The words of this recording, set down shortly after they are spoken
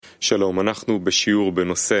שלום, אנחנו בשיעור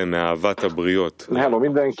בנושא מאהבת הבריות. Hello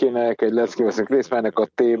mindenkinek, egy lecke veszünk részt, melynek a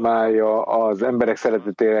témája az emberek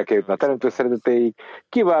szeretetével kell jutni a teremtő szeretetéig.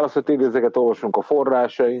 Kiválasztott idézeket olvasunk a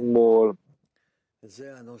forrásainkból.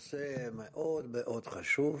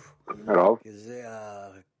 Rav.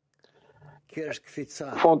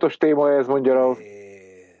 Fontos téma ez, mondja Rav.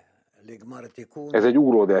 Ez egy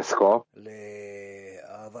ugródeszka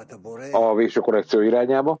a végső korrekció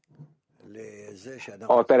irányába,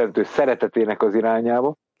 a teremtő szeretetének az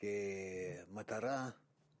irányába,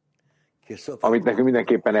 amit nekünk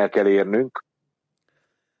mindenképpen el kell érnünk,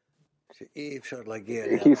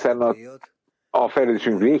 hiszen a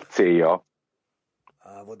fejlődésünk végcélja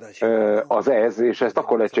az ez, és ezt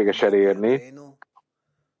akkor lehetséges elérni,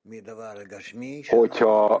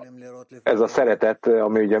 hogyha ez a szeretet,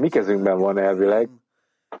 ami ugye a mi kezünkben van elvileg,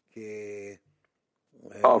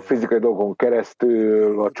 a fizikai dolgon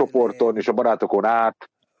keresztül, a csoporton és a barátokon át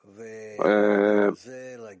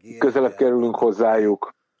közelebb kerülünk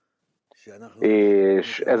hozzájuk,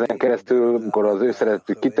 és ezen keresztül, amikor az ő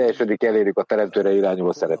szeretetük kiteljesedik, elérjük a teremtőre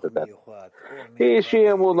irányuló szeretetet. És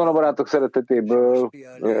ilyen módon a barátok szeretetéből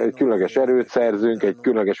egy különleges erőt szerzünk, egy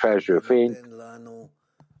különleges felső fényt,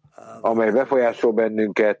 amely befolyásol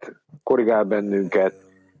bennünket, korrigál bennünket,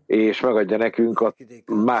 és megadja nekünk a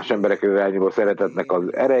más emberekre irányuló szeretetnek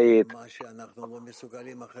az erejét,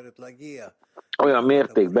 olyan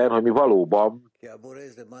mértékben, hogy mi valóban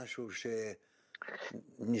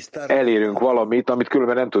elérünk valamit, amit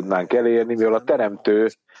különben nem tudnánk elérni, mivel a teremtő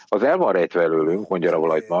az el van rejtve előlünk, mondja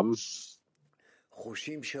Ravalajtman,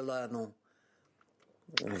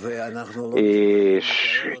 és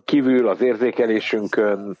kívül az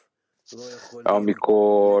érzékelésünkön,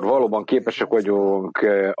 amikor valóban képesek vagyunk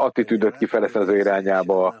attitűdöt kifejleszteni az ő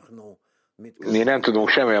irányába, mi nem tudunk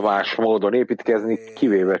semmilyen más módon építkezni,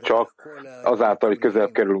 kivéve csak azáltal, hogy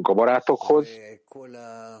közelebb kerülünk a barátokhoz,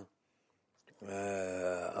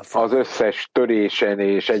 az összes törésen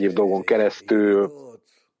és egyéb dolgon keresztül,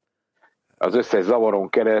 az összes zavaron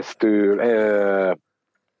keresztül,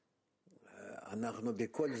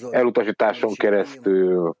 elutasításon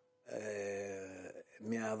keresztül,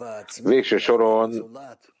 végső soron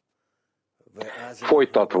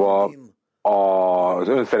folytatva az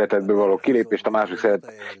önszeretetből való kilépést, a másik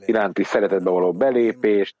szeretet iránti szeretetbe való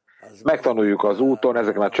belépést, megtanuljuk az úton,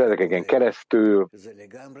 ezeken a cselekedeteken keresztül,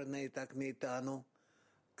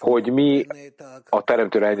 hogy mi a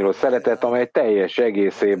teremtőre irányuló szeretet, amely teljes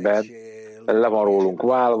egészében le van rólunk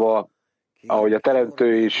válva, ahogy a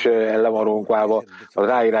teremtő is le van rólunk válva, a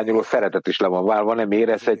ráirányuló szeretet is le van válva, nem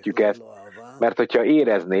érezhetjük ezt, mert hogyha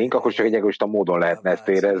éreznénk, akkor csak egy egoista módon lehetne ezt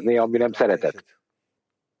érezni, ami nem szeretet.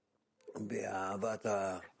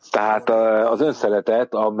 Tehát az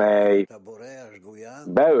önszeretet, amely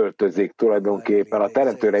beöltözik tulajdonképpen a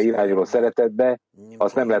teremtőre irányuló szeretetbe,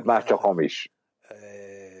 az nem lehet más, csak hamis.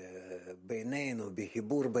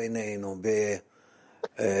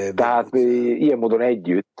 Tehát ilyen módon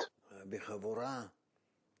együtt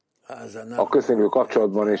a közösségű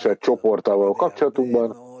kapcsolatban és a csoporttal való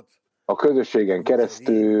kapcsolatunkban, a közösségen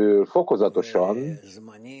keresztül fokozatosan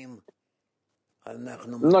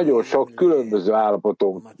nagyon sok különböző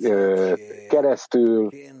állapoton keresztül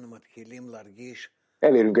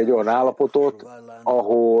elérünk egy olyan állapotot,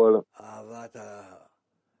 ahol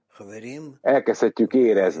elkezdhetjük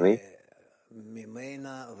érezni,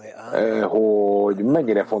 hogy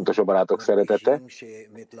mennyire fontos a barátok szeretete,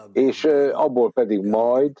 és abból pedig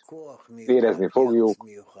majd érezni fogjuk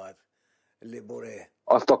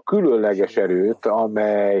azt a különleges erőt,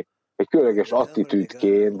 amely egy különleges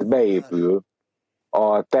attitűdként beépül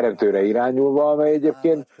a teremtőre irányulva, amely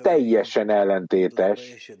egyébként teljesen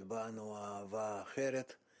ellentétes,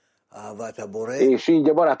 és így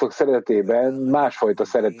a barátok szeretetében másfajta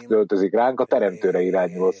szeretet öltözik ránk, a teremtőre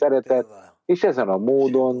irányuló szeretet, és ezen a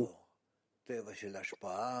módon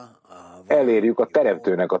elérjük a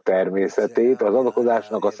teremtőnek a természetét, az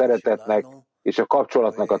adakozásnak, a szeretetnek és a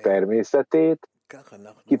kapcsolatnak a természetét,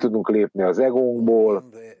 ki tudunk lépni az egónkból,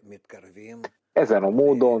 ezen a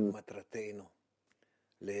módon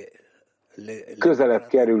közelebb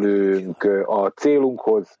kerülünk a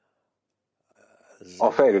célunkhoz,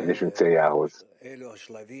 a fejlődésünk céljához.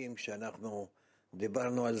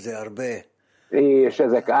 És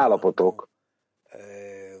ezek állapotok,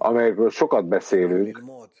 amelyekről sokat beszélünk,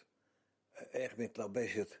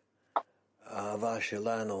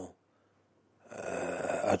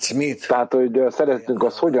 tehát, hogy a szeretetünk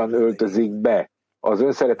az hogyan öltözik be az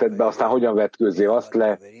önszeretetbe, aztán hogyan vetkőzi azt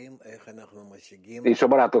le, és a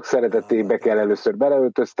barátok szeretetébe kell először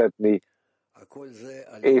beleöltöztetni,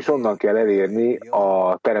 és onnan kell elérni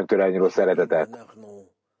a teremtőre irányuló szeretetet.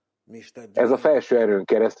 Ez a felső erőn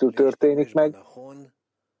keresztül történik meg.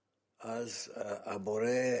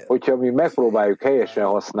 Hogyha mi megpróbáljuk helyesen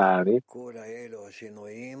használni,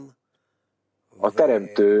 a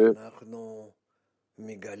teremtő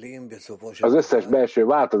az összes belső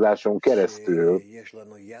változáson keresztül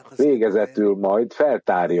végezetül majd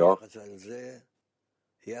feltárja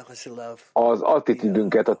az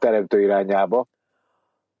attitűdünket a teremtő irányába,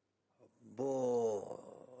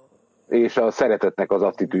 és a szeretetnek az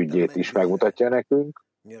attitűdjét is megmutatja nekünk.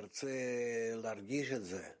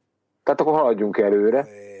 Tehát akkor haladjunk előre,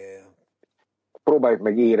 próbáljuk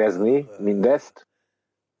meg érezni mindezt,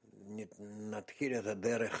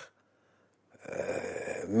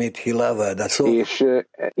 és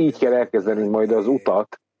így kell elkezdenünk majd az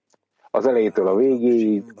utat az elejétől a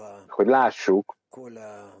végéig, hogy lássuk,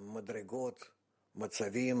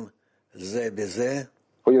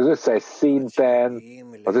 hogy az összes szinten,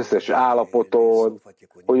 az összes állapoton,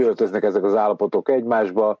 hogy öltöznek ezek az állapotok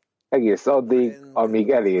egymásba, egész addig, amíg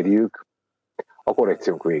elérjük a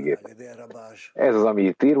korrekciónk végét. Ez az, ami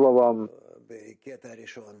itt írva van.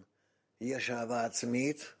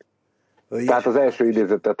 Tehát az első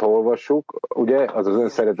idézetet, ha olvassuk, ugye, az az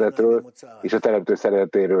önszeretetről és a teremtő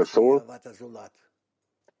szeretetéről szól.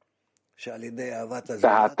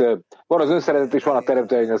 Tehát van az önszeretet, és van a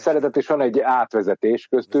teremtő irányuló szeretet, és van egy átvezetés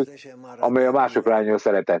köztük, amely a másokra irányuló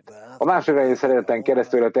szeretet. A másokra irányuló szereteten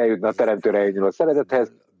keresztül lehet eljutni a teremtőre irányuló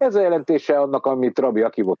szeretethez. Ez a jelentése annak, amit Rabbi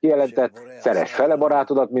Akiva kijelentett: szeress fele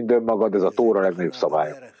barátodat, mint önmagad, ez a Tóra legnagyobb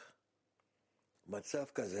szabálya.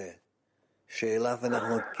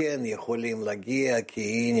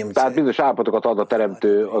 Tehát bizonyos állapotokat ad a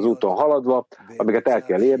teremtő az úton haladva, amiket el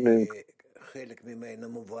kell érnünk,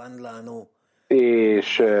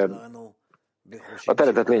 és a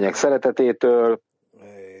teremtett lények szeretetétől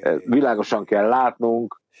világosan kell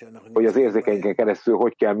látnunk, hogy az érzékeinken keresztül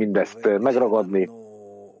hogy kell mindezt megragadni,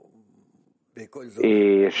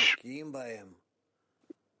 és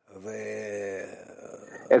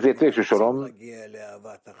ezért végső soron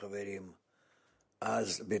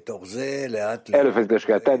előfeszítést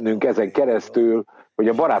kell tennünk ezen keresztül, hogy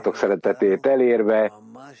a barátok szeretetét elérve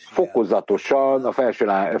fokozatosan a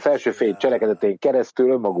felső fény cselekedetén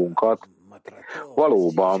keresztül önmagunkat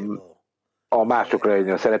valóban a másokra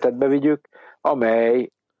irányuló szeretetbe vigyük,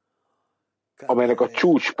 amelynek a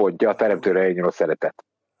csúcspontja a teremtőre irányuló szeretet.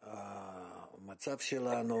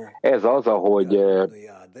 Ez az, ahogy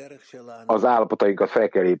az állapotainkat fel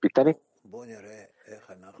kell építeni.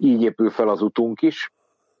 Így épül fel az utunk is.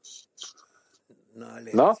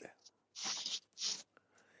 Na?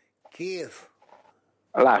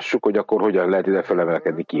 Lássuk, hogy akkor hogyan lehet ide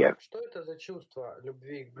felemelkedni Kijev.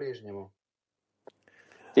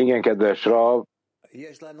 Igen, kedves Rav,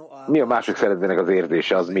 mi a másik szeretnének az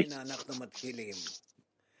érzése, az mi?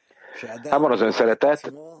 Hát van az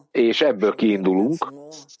önszeretet, és ebből kiindulunk,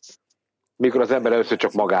 mikor az ember először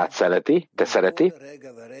csak magát szereti,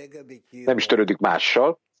 nem is törődik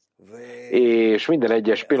mással, és minden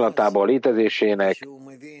egyes pillanatában a létezésének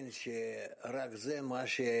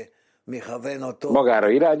magára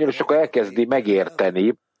irányul, és akkor elkezdi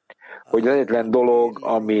megérteni, hogy az egyetlen dolog,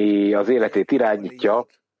 ami az életét irányítja,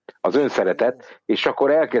 az önszeretet, és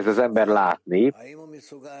akkor elkezd az ember látni,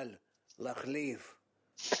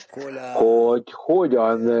 hogy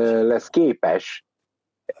hogyan lesz képes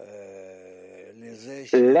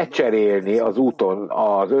lecserélni az úton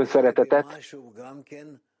az önszeretetet,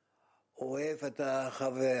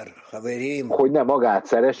 hogy nem magát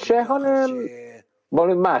szeresse, hanem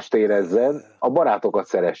valami mást érezzen, a barátokat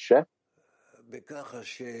szeresse,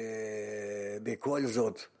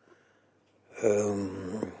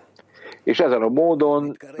 és ezen a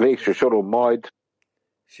módon végső soron majd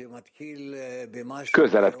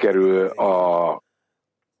közelebb kerül a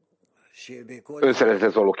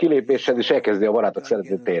önszeretethez való kilépéshez, és elkezdi a barátok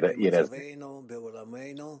szeretetét érezni.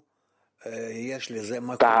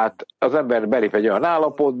 Tehát az ember belép egy olyan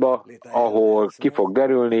állapotba, ahol ki fog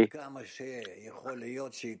derülni,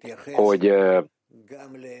 hogy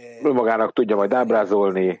önmagának tudja majd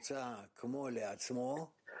ábrázolni,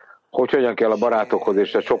 hogy hogyan kell a barátokhoz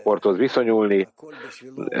és a csoporthoz viszonyulni,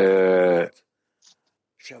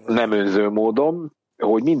 nem önző módon,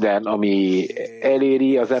 hogy minden, ami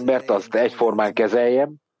eléri az embert, azt egyformán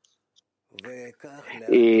kezeljem,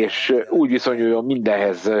 és úgy viszonyuljon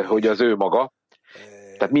mindenhez, hogy az ő maga,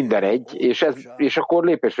 tehát minden egy, és akkor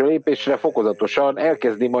lépésről lépésre fokozatosan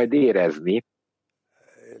elkezdi majd érezni,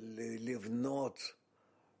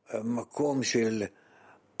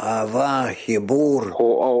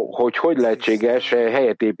 hogy lehetséges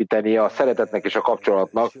helyet építeni a szeretetnek és a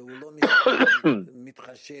kapcsolatnak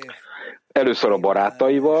először a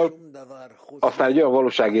barátaival, aztán egy olyan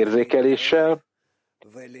valóságérzékeléssel,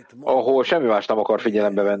 ahol semmi más nem akar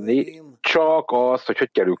figyelembe venni, csak azt,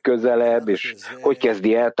 hogy kerül közelebb, és hogy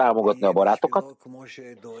kezdi el támogatni a barátokat,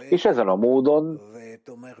 és ezen a módon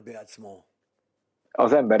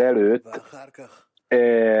az ember előtt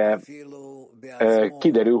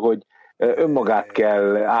kiderül, hogy önmagát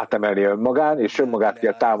kell átemelni önmagán, és önmagát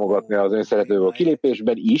kell támogatni az önszeretetből a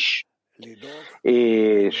kilépésben is,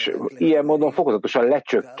 és ilyen módon fokozatosan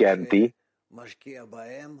lecsökkenti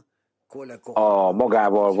a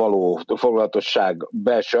magával való foglalatosság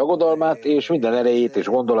belső aggodalmát, és minden erejét és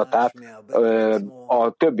gondolatát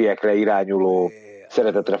a többiekre irányuló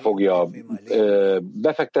szeretetre fogja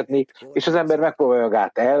befektetni, és az ember megpróbálja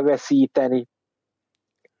magát elveszíteni,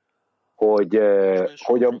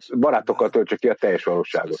 hogy a barátokkal töltse ki a teljes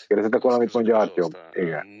valóságot. Kérdezzetek valamit, mondja Artyom?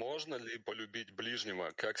 Igen.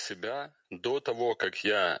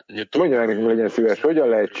 Mondja meg nekünk, legyen szíves, hogyan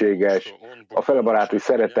lehetséges a felebaráti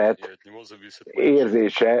szeretet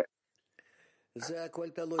érzése,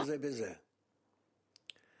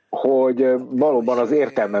 hogy valóban az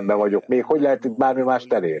értelmemben vagyok. Még hogy lehet itt bármi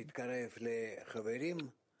mást elérni?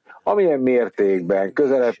 Amilyen mértékben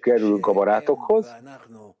közelebb kerülünk a barátokhoz,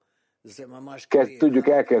 tudjuk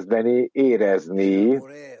elkezdeni érezni,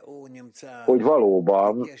 hogy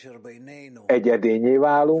valóban egy edénnyé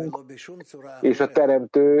válunk, és a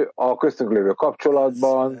Teremtő a köztünk lévő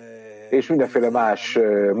kapcsolatban, és mindenféle más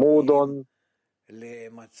módon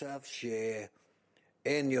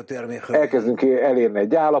elkezdünk elérni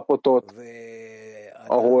egy állapotot,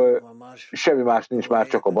 ahol semmi más nincs, már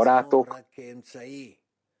csak a barátok,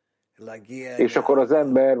 és akkor az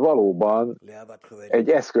ember valóban egy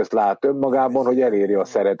eszközt lát önmagában, hogy elérje a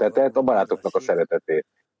szeretetet, a barátoknak a szeretetét.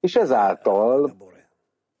 És ezáltal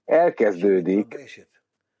elkezdődik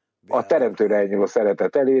a Teremtőre elnyúló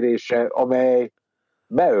szeretet elérése, amely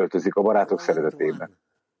beöltözik a barátok szeretetébe.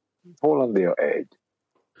 Hollandia 1.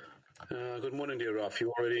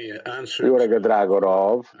 Jó reggelt, drága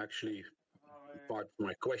Rav!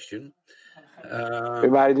 Ő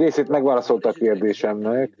már egy részét megválaszolta a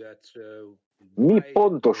kérdésemnek. Mi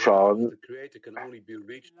pontosan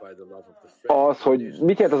az, hogy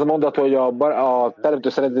mit jelent az a mondat, hogy a Teremtő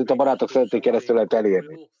szeretetét a barátok szeretetén keresztül lehet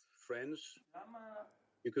elérni?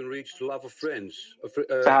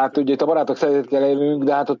 Tehát ugye itt a barátok szeretetét kell elérnünk,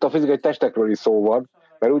 de hát ott a fizikai testekről is szó van,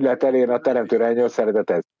 mert úgy lehet elérni a Teremtőre elnyúló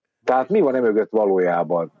szeretetet. Tehát mi van mögött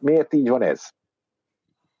valójában? Miért így van ez?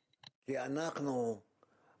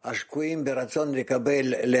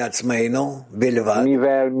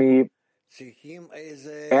 Mivel mi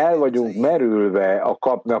el vagyunk merülve a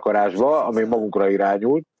kapni akarásba, ami magunkra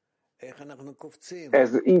irányul,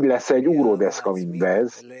 ez így lesz egy ugródeszka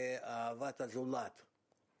mindez,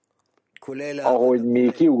 ahogy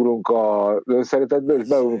mi kiugrunk az önszeretetből, és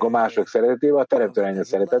beugrunk a mások szeretetébe, a Teremtő elnyúló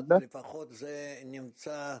szeretetbe,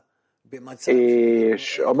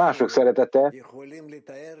 és a mások szeretete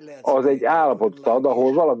az egy állapotot ad,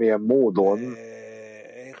 ahol valamilyen módon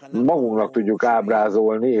magunknak tudjuk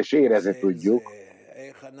ábrázolni, és érezni tudjuk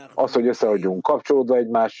azt, hogy össze vagyunk kapcsolódva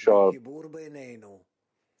egymással,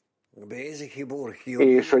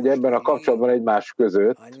 és hogy ebben a kapcsolatban egymás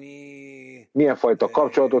között milyen fajta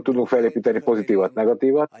kapcsolatot tudunk felépíteni, pozitívat,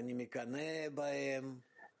 negatívat,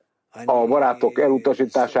 a barátok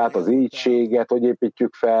elutasítását, az irigységet, hogy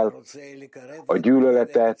építjük fel, a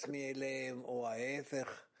gyűlöletet.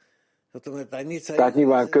 Tehát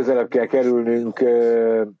nyilván közelebb kell kerülnünk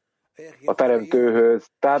a Teremtőhöz.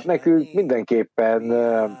 Tehát nekünk mindenképpen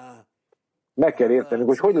meg kell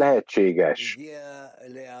értenünk, hogy lehetséges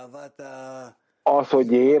az,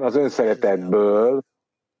 hogy én az önszeretetből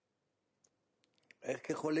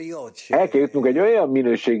el kell jutnunk egy olyan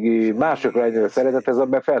minőségi másokra egyenlő szeretethez,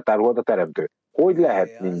 amiben feltárulhat a Teremtő. Hogy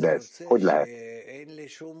lehet mindez? Hogy lehet?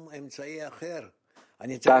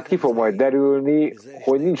 Tehát ki fog majd derülni,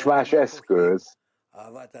 hogy nincs más eszköz,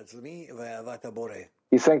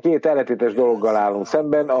 hiszen két ellentétes dologgal állunk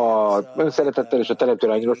szemben, az önszeretettel és a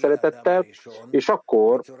Teremtőre irányuló szeretettel, és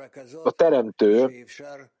akkor a Teremtő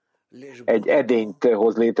egy edényt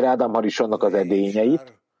hoz létre, Ádám Harisonnak az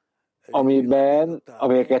edényeit,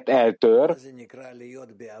 amelyeket eltör,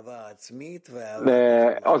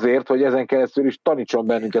 de azért, hogy ezen keresztül is tanítson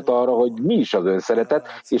bennünket arra, hogy mi is az önszeretet,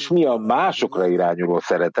 és mi a másokra irányuló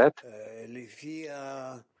szeretet,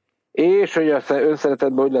 és hogy az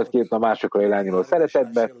önszeretetben hogy lehet képni a másokra irányuló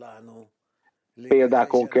szeretetbe,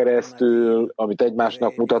 példákon keresztül, amit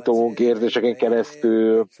egymásnak mutatunk, érzéseken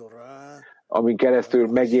keresztül, amin keresztül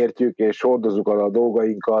megértjük és hordozzuk a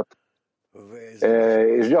dolgainkat,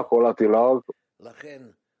 és gyakorlatilag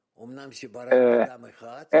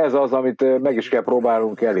Ez az, amit meg is kell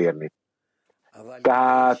próbálnunk elérni.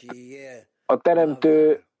 Tehát a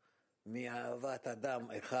teremtő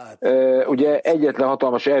ugye egyetlen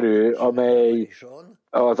hatalmas erő, amely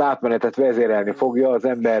az átmenetet vezérelni fogja az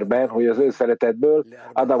emberben, hogy az önszeretetből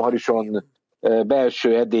Adam Harishon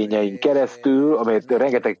belső edényein keresztül, amelyet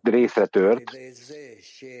rengeteg részre tört,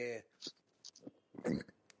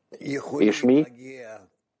 és mi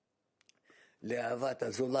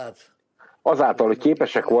azáltal, hogy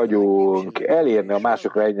képesek vagyunk elérni a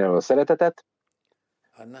másokra egyenlő szeretetet,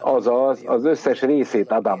 azaz az összes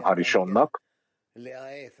részét Adam Harishonnak,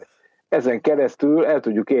 ezen keresztül el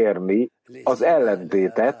tudjuk érni az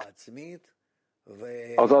ellentétet,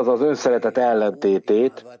 azaz az önszeretet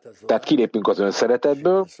ellentétét, tehát kilépünk az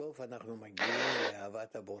önszeretetből,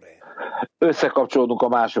 összekapcsolódunk a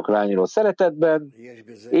másokra irányuló szeretetben,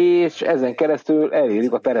 és ezen keresztül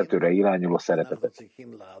elérjük a teremtőre irányuló szeretetet.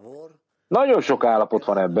 Nagyon sok állapot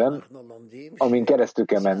van ebben, amin keresztül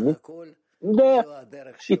kell menni, de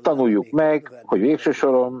itt tanuljuk meg, hogy végső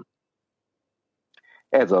soron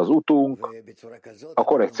ez az utunk a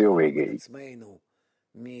korrekció végéig.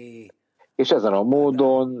 És ezen a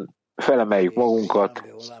módon felemeljük magunkat.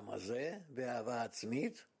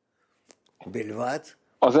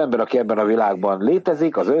 Az ember, aki ebben a világban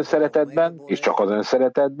létezik, az önszeretetben, és csak az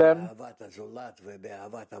önszeretetben,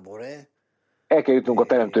 el kell jutnunk a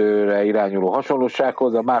teremtőre irányuló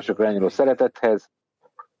hasonlósághoz, a másokra irányuló szeretethez,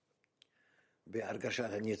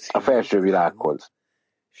 a felső világhoz.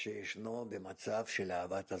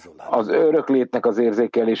 Az öröklétnek az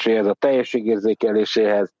érzékeléséhez, a teljesség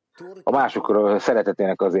érzékeléséhez, a másokra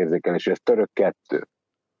szeretetének az érzékeléséhez. Török 2.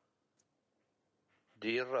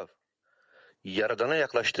 Yaradana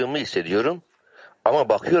yaklaştığımı hissediyorum. Ama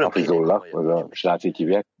bakıyorum ki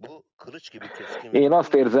én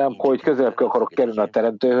azt érzem, hogy közelebb akarok kerülni a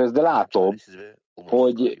teremtőhöz, de látom,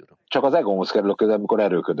 hogy csak az egómhoz kerülök közel, amikor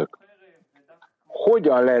erőködök.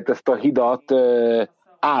 Hogyan lehet ezt a hidat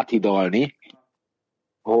áthidalni,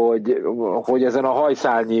 hogy ezen a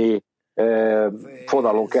hajszálnyi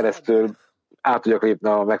fonalon keresztül át tudjak lépni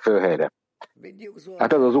a megfelelő helyre?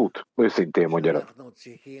 Hát ez az út, őszintén magyarul.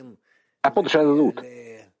 Hát pontosan ez az út.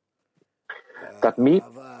 Tehát mi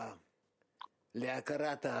el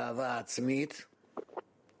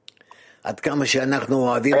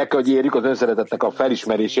kell, hogy érjük az önszeretetnek a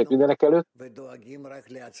felismerését mindenek előtt,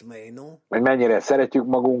 hogy mennyire szeretjük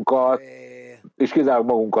magunkat, és kizárólag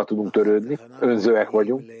magunkat tudunk törődni, önzőek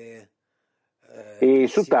vagyunk,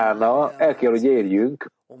 és utána el kell, hogy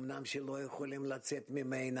érjünk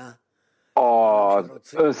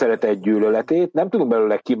az önszeretet gyűlöletét, nem tudunk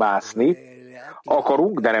belőle kimászni,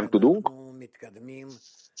 akarunk, de nem tudunk,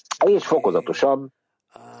 és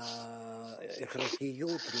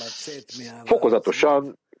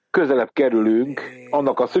fokozatosan közelebb kerülünk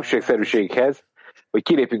annak a szükségszerűséghez, hogy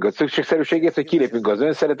kilépünk a szükségszerűséghez, hogy kilépünk az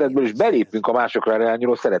önszeretetből, és belépünk a másokra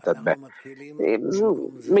irányuló szeretetbe.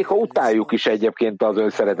 Még ha utáljuk is egyébként az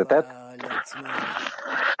önszeretetet,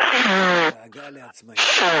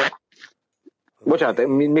 bocsánat,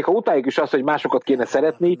 még ha utáljuk is azt, hogy másokat kéne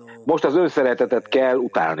szeretni, most az önszeretetet kell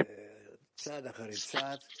utálni.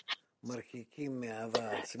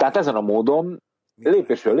 Tehát ezen a módon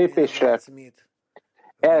lépésről lépésre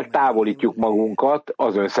eltávolítjuk magunkat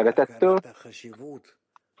az önszeretettől,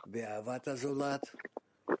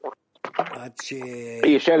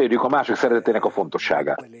 és elérjük a mások szeretetének a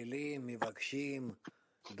fontosságát.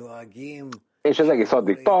 És ez egész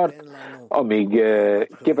addig tart, amíg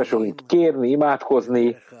képes vagyunk kérni,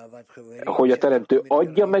 imádkozni, hogy a teremtő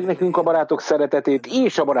adja meg nekünk a barátok szeretetét,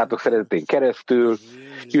 és a barátok szeretetén keresztül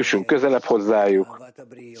jussunk közelebb hozzájuk,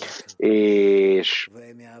 és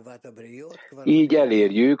így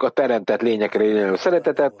elérjük a teremtett lényekre irányuló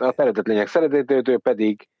szeretetet, a teremtett lények szeretetétől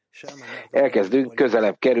pedig elkezdünk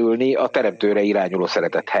közelebb kerülni a teremtőre irányuló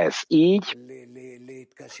szeretethez. Így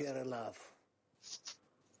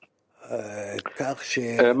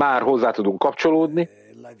már hozzá tudunk kapcsolódni,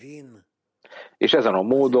 és ezen a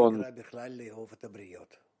módon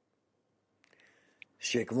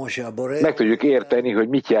meg tudjuk érteni, hogy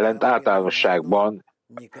mit jelent általánosságban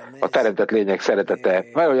a teremtett lények szeretete,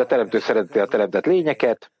 vagy hogy a teremtő szereti a teremtett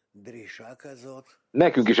lényeket.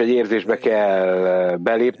 Nekünk is egy érzésbe kell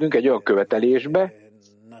belépnünk, egy olyan követelésbe,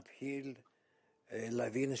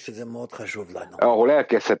 ahol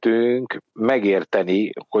elkezdhetünk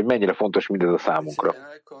megérteni, hogy mennyire fontos mindez a számunkra.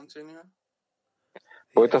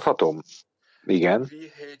 Folytathatom? Igen.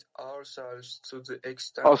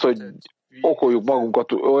 Az, hogy okoljuk magunkat,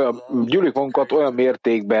 gyűlöljük magunkat olyan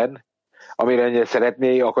mértékben, amire ennyire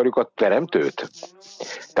szeretné akarjuk a teremtőt?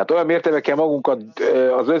 Tehát olyan mértékben kell magunkat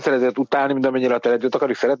az önszeretet utálni, mint amennyire a teremtőt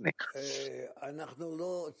akarjuk szeretni?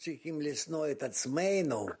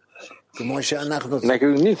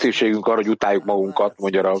 Nekünk nincs szükségünk arra, hogy utáljuk magunkat,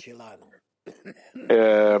 mondja Rav.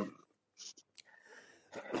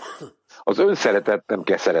 Az önszeretet nem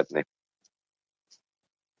kell szeretni.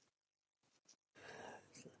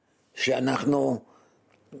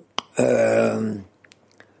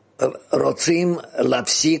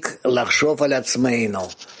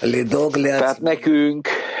 Tehát nekünk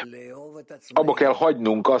abba kell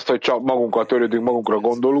hagynunk azt, hogy csak magunkkal törődünk, magunkra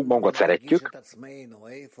gondolunk, magunkat szeretjük,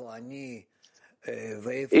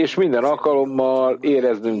 és minden alkalommal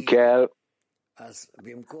éreznünk kell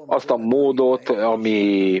azt a módot,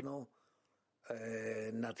 ami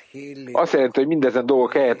azt jelenti, hogy mindezen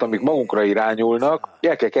dolgok helyett, amik magunkra irányulnak,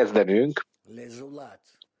 el kell kezdenünk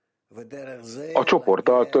a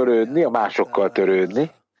csoporttal törődni, a másokkal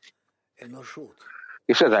törődni,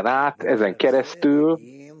 és ezen keresztül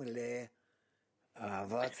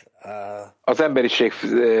az emberiség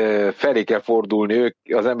felé kell fordulni,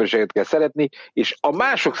 az emberiséget kell szeretni, és a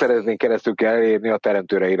mások szeretnénk keresztül kell elérni a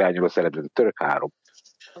teremtőre irányuló szeretetet. Török 3.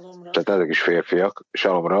 Tehát ezek is férfiak.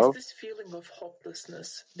 Shalom Rav.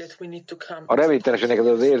 A reménytelenségnek ez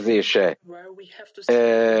az érzése,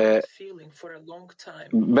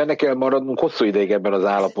 benne kell maradnunk hosszú ideig ebben az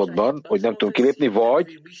állapotban, hogy nem tudunk kilépni,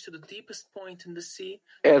 vagy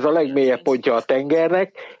ez a legmélyebb pontja a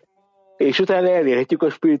tengernek, és utána elérhetjük a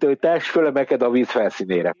spiritualitás, fölemeked a víz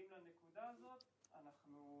felszínére.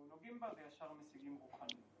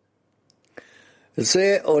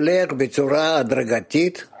 זה הולך בצורה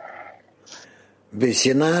הדרגתית,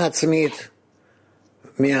 בשנאה עצמית,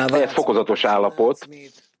 Ez fokozatos állapot,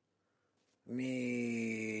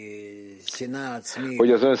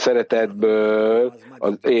 hogy az önszeretetből,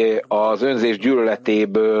 az önzés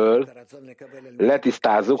gyűlöletéből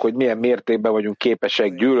letisztázzuk, hogy milyen mértékben vagyunk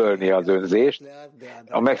képesek gyűlölni az önzést,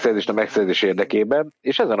 a megszerzés érdekében,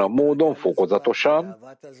 és ezen a módon fokozatosan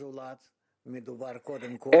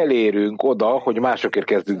elérünk oda, hogy másokért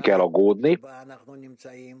kezdünk el aggódni.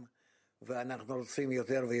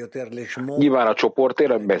 Nyilván a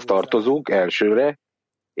csoportért, amiben tartozunk elsőre,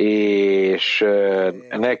 és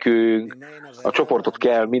nekünk a csoportot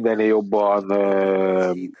kell mindennél jobban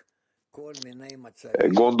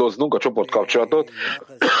gondoznunk, a csoportkapcsolatot,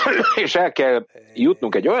 és el kell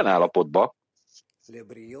jutnunk egy olyan állapotba,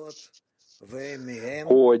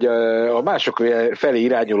 hogy a mások felé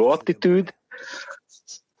irányuló attitűd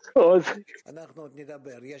az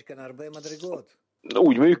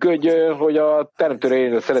úgy működjön, hogy a teremtőre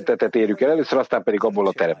érő szeretetet érjük el először, aztán pedig abból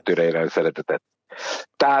a teremtőre érő szeretetet.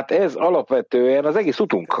 Tehát ez alapvetően az egész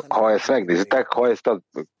utunk, ha ezt megnézitek, ha ezt az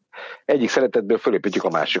egyik szeretetből fölépítjük a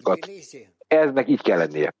másikat. Eznek így kell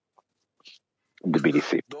lennie.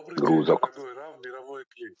 Tbilisi, grúzok.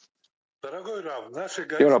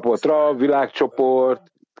 Jó napot, Rav,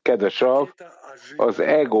 világcsoport, kedves Rav, az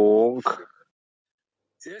egónk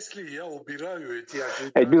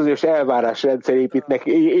egy bizonyos elvárásrendszer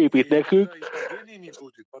épít nekünk.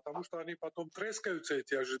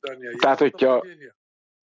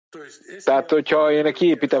 Tehát, hogyha én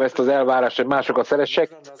kiépítem ezt az elvárást, hogy másokat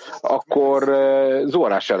szeressek, akkor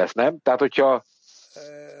zuhanással lesz, nem? Tehát, hogyha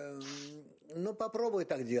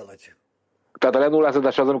tehát a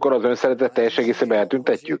lenullázódás az, amikor az önszeretet teljes egészében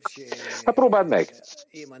eltüntetjük. Hát próbáld meg.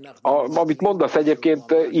 Amit mondasz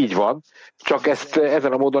egyébként így van, csak ezt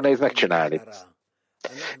ezen a módon nehéz megcsinálni.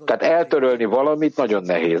 Tehát eltörölni valamit nagyon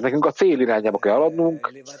nehéz. Nekünk a cél irányába kell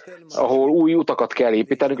haladnunk, ahol új utakat kell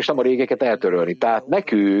építenünk, és nem a régeket eltörölni. Tehát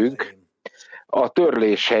nekünk a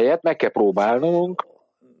törlés helyett meg kell próbálnunk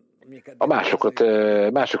a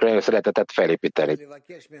másokra elő szeretetet felépíteni.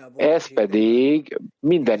 Ez pedig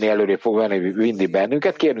mindennél előrébb fog vinni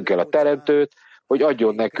bennünket, kérnünk kell a teremtőt, hogy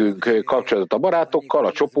adjon nekünk kapcsolatot a barátokkal,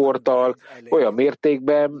 a csoporttal, olyan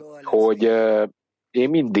mértékben, hogy én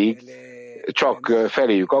mindig csak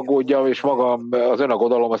feléjük aggódjam, és magam az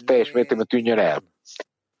önaggodalom az teljes mértékben tűnjön el.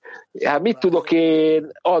 Hát mit tudok én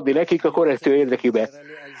adni nekik a korrekció érdekében?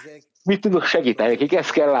 Mit tudok segíteni nekik?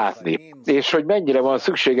 Ezt kell látni. És hogy mennyire van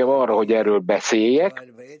szükségem arra, hogy erről beszéljek.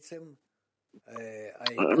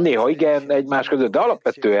 Néha igen, egymás között, de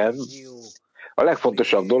alapvetően a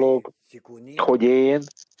legfontosabb dolog, hogy én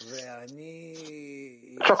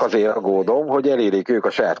csak azért aggódom, hogy elérjék ők a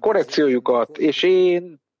saját korrekciójukat, és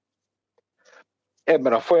én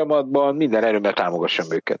ebben a folyamatban minden erőmmel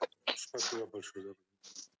támogassam őket.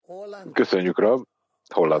 Köszönjük, Rav.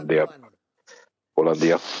 Hollandia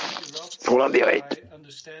 1.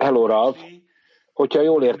 Hello, Rav. Hogyha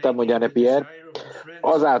jól értem, mondja Anne Pierre,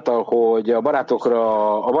 azáltal, hogy a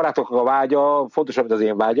barátoknak a vágya fontosabb, mint az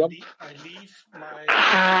én vágyam.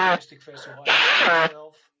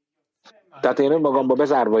 Tehát én önmagamban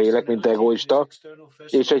bezárva élek, mint egoista,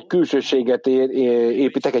 és egy külsőséget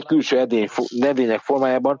építek egy külső edények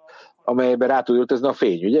formájában, amelyben rá tud öltözni a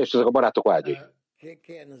fény, ugye? És ezek a barátok vágyai.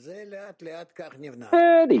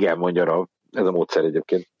 Igen, mondja Rav. Ez a módszer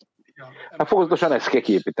egyébként. Hát fokozatosan ezt kell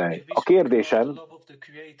kiépíteni. A kérdésem,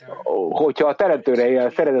 hogyha a teremtőre, a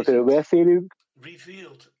szeretetről beszélünk,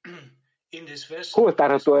 hol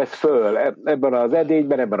tárható ez föl? Ebben az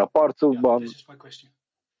edényben, ebben a parcukban?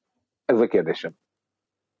 Ez a kérdésem.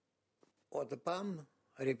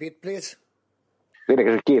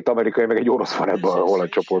 Érdekes, hogy 2 amerikai, meg egy orosz van ebben a holland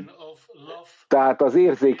csoport. Tehát az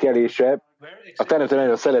érzékelése a teremtően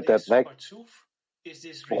a szeretetnek,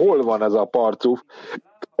 hol van ez a parcuf?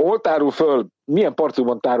 Hol tárul föl? Milyen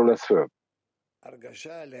parcukban tárul ez föl?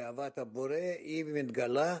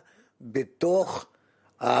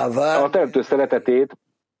 A teremtő szeretetét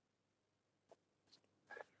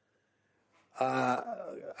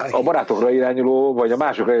a barátokra irányuló, vagy a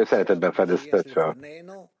másokra irányuló szeretetben fedeztet fel.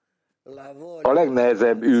 A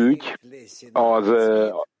legnehezebb ügy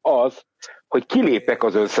az, hogy kilépek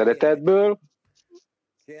az önszeretetből,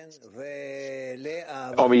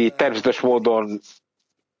 ami természetes módon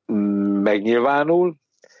megnyilvánul,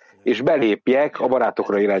 és belépjek a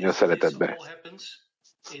barátokra irányuló szeretetbe.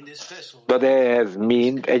 De ez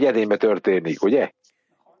mind egy edényben történik, ugye?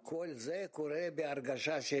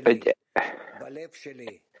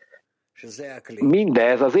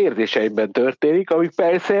 Mindez az érzéseimben történik, ami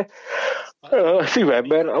persze a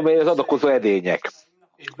szívemben, amely az adakozó edények.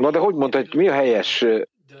 Na de hogy mondhatjuk, mi a helyes,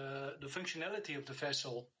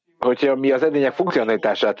 hogyha mi az edények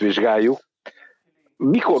funkcionalitását vizsgáljuk,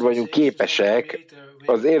 mikor vagyunk képesek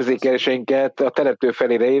az érzékeléseinket a teremtő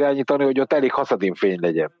felére irányítani, hogy ott elég haszadim fény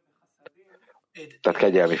legyen. Tehát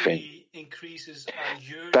kegyelmi fény.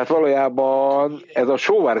 Tehát valójában ez a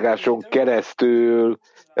sóvárgáson keresztül,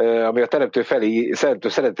 ami a teremtő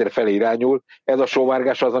szeretetére felé irányul, ez a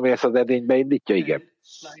sóvárgás az, ami ezt az edénybe indítja, igen.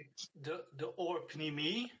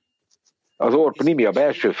 Az orpnimi, a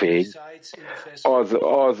belső fény, az,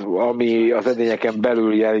 ami az edényeken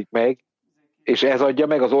belül jelenik meg, és ez adja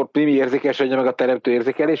meg, az orpnimi érzékelés adja meg a teremtő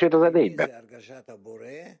érzékelését az edényben.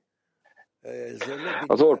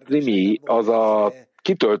 Az orpnimi az a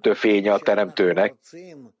kitöltő fénye a teremtőnek.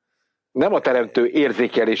 Nem a teremtő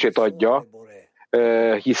érzékelését adja,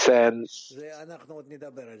 hiszen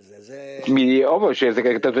mi avval is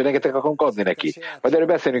érzékeljük, hogy rengeteg akarunk adni neki. Majd erről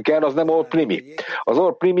beszélnünk kell, az nem orpnimi. Az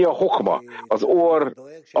orpnimi a hokma.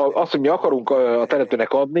 Az, hogy mi akarunk a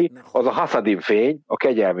teremtőnek adni, az a hasadim fény, a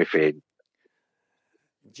kegyelmi fény.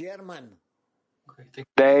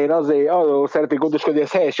 De én azért szeretnék gondoskodni, hogy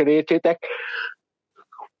ezt helyesen értsétek,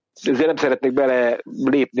 ezért nem szeretnék bele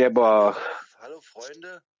lépni ebbe a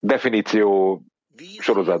definíció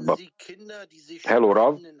sorozatba. Hello,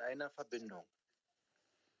 Rav.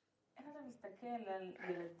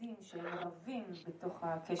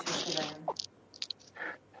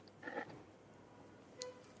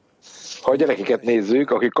 Ha a gyerekeket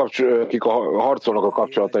nézzük, akik harcolnak a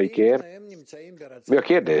kapcsolataikért, mi a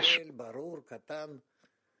kérdés?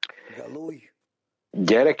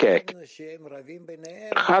 Gyerekek?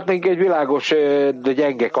 Hát még egy világos, de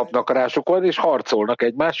gyenge kapnakarásuk van, és harcolnak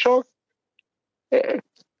egymással.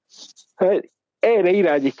 Erre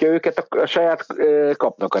irányítja őket a saját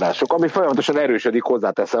kapnakarások, ami folyamatosan erősödik,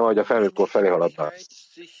 hozzáteszem, hogy a felnőttkor felé haladnak.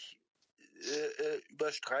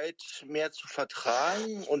 Über Streit mehr zu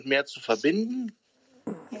vertragen und mehr zu verbinden?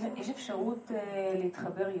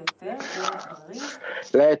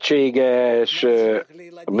 Lehetséges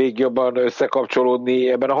még jobban összekapcsolódni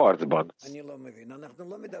ebben a harcban?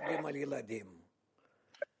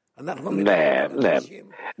 Nem.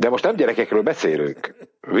 De most nem gyerekekről beszélünk.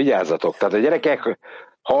 Vigyázzatok. Tehát a gyerekek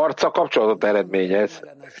harca kapcsolatot eredményez.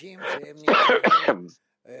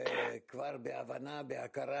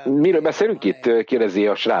 Miről beszélünk itt? Kérdezi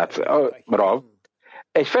a srác. Rav.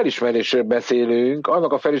 Egy felismerésről beszélünk,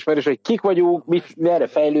 annak a felismerés, hogy kik vagyunk, mi merre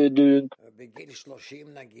fejlődünk,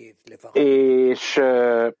 és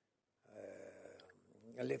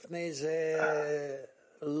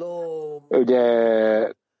ugye,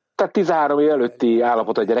 tehát 13 év előtti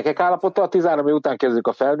állapot a gyerekek állapota, 13 év után kezdjük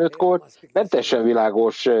a felnőttkor, nem teljesen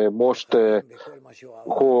világos most,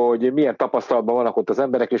 hogy milyen tapasztalatban vannak ott az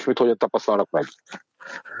emberek, és mit hogyan tapasztalnak meg.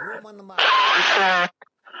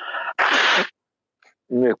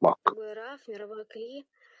 Műkmak.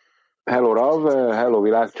 Hello Rav, hello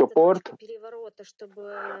világcsoport.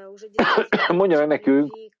 Mondja meg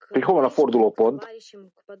nekünk, hogy hol van a fordulópont,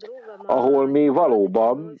 ahol mi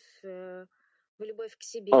valóban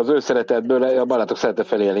az ő szeretetből a barátok szeretet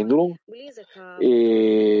felé elindulunk,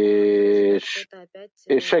 és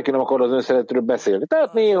senki nem akar az önszeretről beszélni.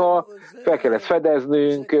 Tehát néha fel kell ezt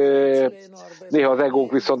fedeznünk, néha az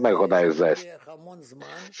egónk viszont megakadályozza ezt.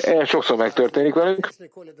 Sokszor megtörténik velünk,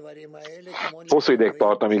 hosszú ideig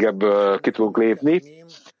tart, amíg ebből ki tudunk lépni,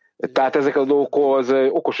 tehát ezek a dolgokhoz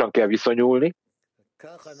okosan kell viszonyulni,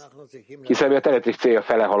 hiszen a teremtés célja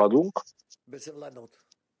fele haladunk,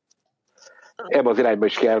 ebbe az irányba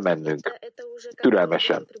is kell mennünk.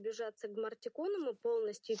 Türelmesen.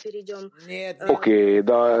 Oké,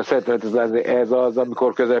 de szerintem ez az,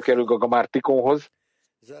 amikor közel kerülünk a Gamártikonhoz.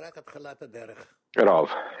 Rav.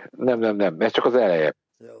 Nem. Ez csak az eleje.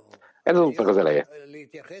 Ez az útnak az eleje.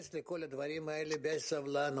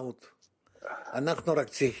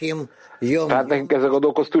 Tehát nekünk ezek a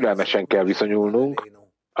dolgokhoz türelmesen kell viszonyulnunk.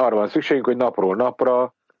 Arra van szükségünk, hogy napról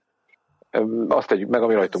napra azt tegyük meg,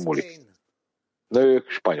 ami rajtunk múlik. Nők,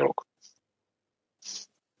 spanyolok.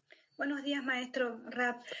 Buenos días, maestro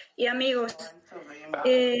Rab y amigos.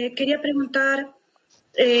 Quería preguntar,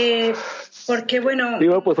 porque bueno,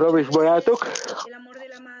 Jó napot, Rab és barátok! el amor de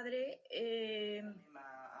la madre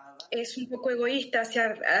es un poco egoísta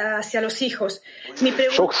hacia los hijos.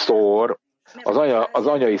 Sokszor az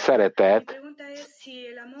anyai szeretet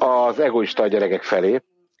az egoista a gyerekek felé.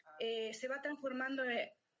 Se va transformando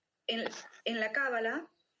en la Cábala.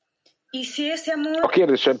 A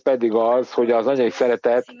kérdésem pedig az, hogy az anyai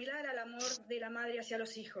szeretet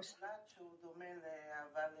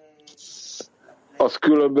az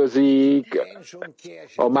különbözik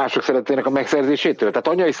a mások szeretének a megszerzésétől. Tehát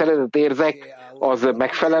anyai szeretet érzek, az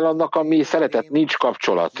megfelel annak, ami szeretet, nincs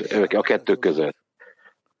kapcsolat a kettő között.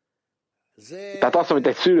 Tehát az, amit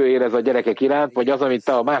egy szülő érez a gyerekek iránt, vagy az, amit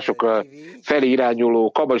a mások felé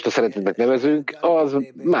irányuló kabbalista szeretetnek nevezünk, az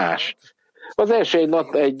más. Az első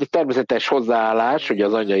egy természetes hozzáállás, ugye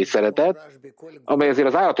az anyai szeretet, amely azért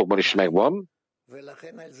az állatokban is megvan.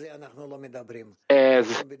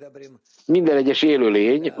 Ez minden egyes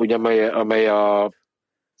élőlény, ugye, amely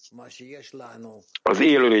az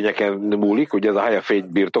élőlényeken múlik, ugye ez a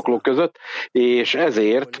hájafény birtoklók között, és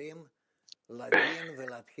ezért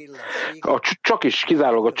csak is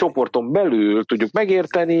kizárólag a csoporton belül tudjuk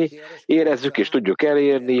megérteni, érezzük és tudjuk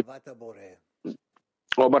elérni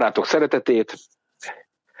a barátok szeretetét,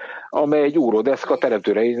 amely egy úródeszka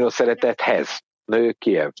teremtőre induló szeretethez.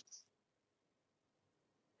 Kiev.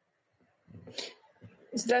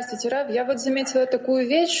 Здравствуйте, Рав. Я вот заметила такую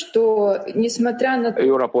вещь, что несмотря на то,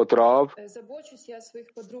 Jó napot, Rav. забочусь я о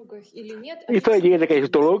своих подругах или нет, Itt egy érdekes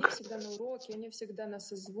dolog. они всегда на уроке, они всегда на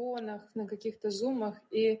созвонах, на каких-то зумах,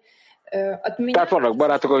 и от меня... Tehát vannak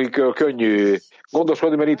barátok, akik könnyű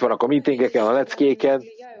gondoskodni, mert itt vannak a meetingeken, a leckéken.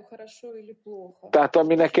 Tehát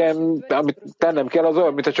amit tennem kell, az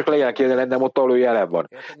olyan, mintha csak legyen kéne lennem ott, ahol ő jelen van.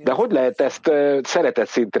 De hogy lehet ezt szeretet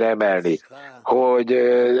szintre emelni? Hogy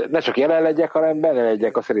ne csak jelen legyek, hanem benne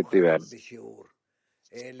legyek a szeretében.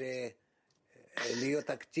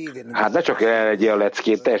 Hát ne csak jelen legyél a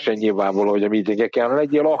leckét, teljesen nyilvánvaló, hogy a meetingeken, hanem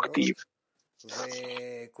legyél aktív.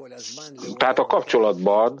 Tehát a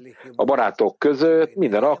kapcsolatban, a barátok között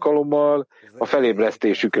minden alkalommal a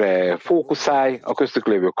felébresztésükre fókuszálj, a köztük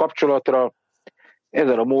lévő kapcsolatra,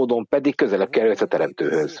 ezen a módon pedig közelebb kerülsz a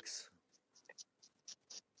teremtőhöz.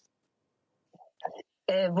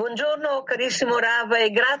 Buongiorno carissimo Rav e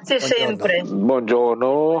grazie sempre.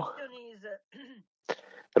 Buongiorno.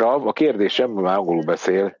 Rav, a kérdésem, már angolul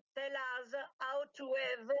beszél.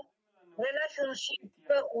 Relationship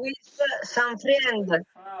with some friend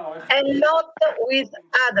and not with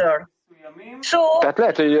other. Tehát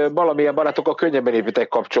lehet, hogy valamilyen barátokkal könnyebben építek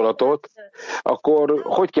kapcsolatot, akkor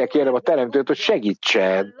hogy kell kérnem a teremtőt, hogy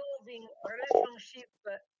segítsen,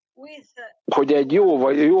 hogy egy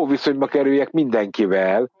jó viszonyba kerüljek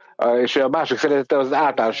mindenkivel, és a másik szeretete az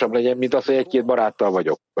általánosabb legyen, mint az, hogy egy-két baráttal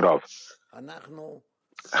vagyok, Rav.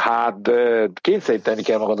 Hát kényszeríteni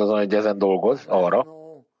kell magad azon, hogy ezen dolgoz, arra.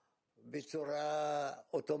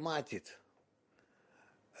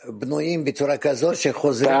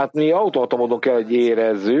 Tehát mi automata módon kell, hogy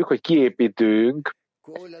érezzük, hogy kiépítünk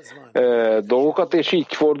dolgokat, és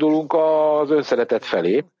így fordulunk az önszeretet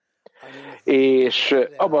felé. És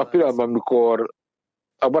abban a pillanatban, amikor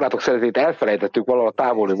a barátok szeretetét elfelejtettük valahol a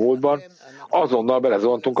távoli múltban, azonnal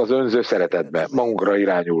belezontunk az önző szeretetbe, magunkra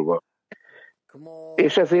irányulva.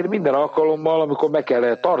 És ezért minden alkalommal, amikor meg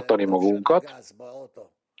kell tartani magunkat,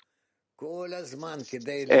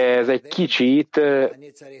 ez egy kicsit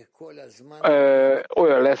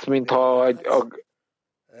olyan lesz, mintha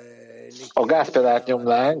a gázpedált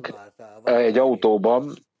nyomnánk egy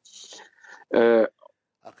autóban,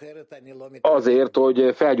 azért,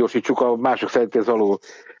 hogy felgyorsítsuk a mások szeretethez való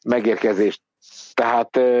megérkezést.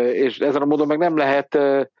 Tehát, és ezen a módon meg nem lehet,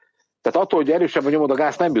 tehát attól, hogy erősebben nyomod a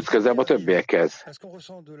gázt, nem jutsz közelebb a többiekhez.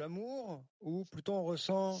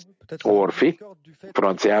 Orfi,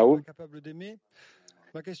 franciául.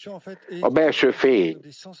 A belső fény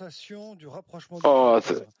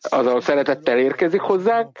az a szeretettel érkezik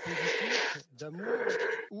hozzánk,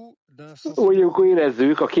 úgy, amikor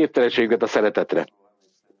érezzük a képtelenséget a szeretetre.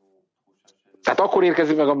 Tehát akkor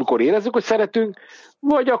érkezünk meg, amikor érezzük, hogy szeretünk,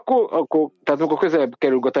 vagy akkor tehát amikor közelebb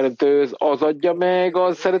kerülünk a teremtőhöz, az adja meg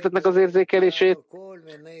a szeretetnek az érzékelését,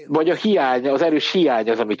 vagy a hiány, az erős hiány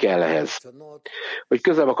az, ami kell ehhez. Hogy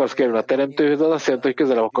közelebb akarsz kerülni a teremtőhöz, az azt jelenti, hogy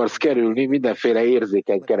közelebb akarsz kerülni mindenféle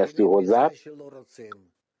érzéken keresztül hozzá.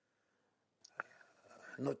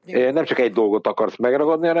 Nem csak egy dolgot akarsz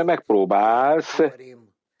megragadni, hanem megpróbálsz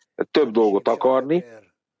több dolgot akarni,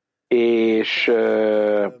 és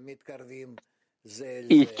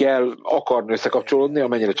így kell akarni összekapcsolódni,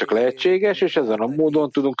 amennyire csak lehetséges, és ezen a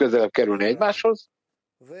módon tudunk közelebb kerülni egymáshoz.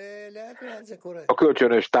 A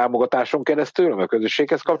kölcsönös támogatáson keresztül, ami a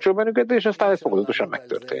közösséghez kapcsol bennünket, és aztán ez fokozatosan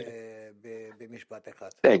megtörténik.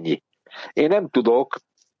 Ennyi. Én nem tudok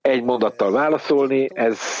egy mondattal válaszolni,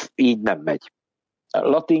 ez így nem megy.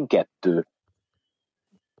 Latin 2.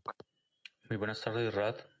 Muy buenas tardes,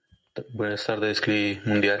 Rad. Buenas tardes, Cli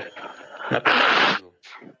Mundial.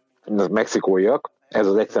 Ez mexikóiak, ez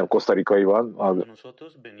az egyszerűen kosztarikai van, az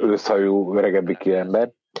őszhajú öregebbik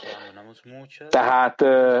ember. Tehát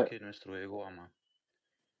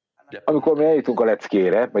amikor mi eljutunk a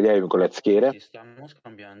leckére, vagy eljövünk a leckére,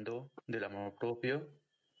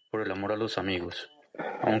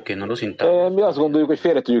 mi azt gondoljuk, hogy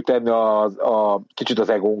félre tudjuk tenni kicsit az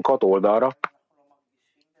egónkat oldalra,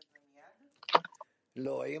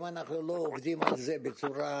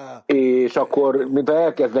 és akkor, mintha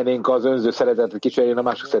elkezdenénk az önző szeretetet kicserélni, a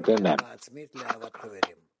másik szeretetén nem.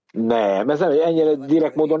 Nem, ez nem, ennyire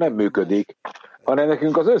direkt módon nem működik, hanem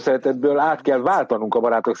nekünk az önszeretetből át kell váltanunk a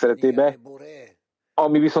barátok szeretébe,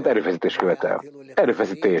 ami viszont erőfeszítést követel.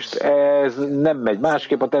 Erőfeszítést. Ez nem megy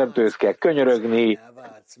másképp, a teremtőhöz kell könyörögni,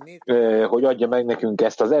 hogy adja meg nekünk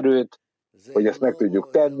ezt az erőt, hogy ezt meg tudjuk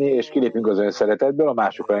tenni, és kilépünk az önszeretetből, a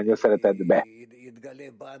másokra ennyi a szeretetbe.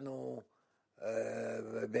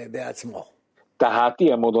 Tehát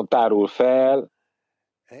ilyen módon tárul fel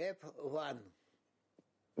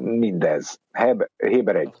mindez.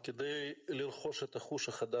 Héber 1.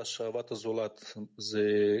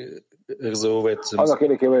 Annak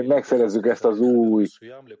érdekében, hogy megszerezzük ezt az új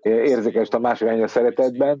érzékelést a másik ennyi a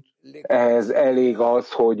szeretetben, ehhez elég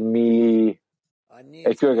az, hogy mi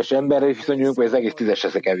egy különleges emberre viszonyulunk, vagy az egész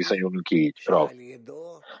tízesre kell viszonyulnunk így.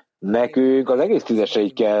 Nekünk az egész tízesre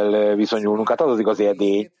így kell viszonyulnunk, hát az az igazi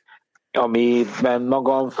edény, amiben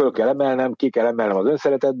magam föl kell emelnem, ki kell emelnem az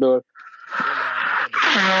önszeretetből,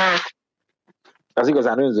 az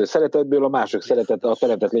igazán önző szeretetből a mások szeretet, a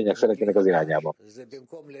teremtett lények szeretének az irányába.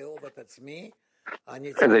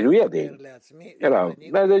 Ez egy új edény?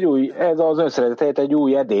 Ez az önszeretet helyett egy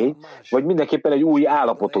új edény, vagy mindenképpen egy új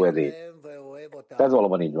állapotú edény. Ez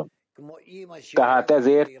valóban így van. Tehát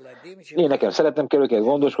ezért én nekem szeretnem kell őket,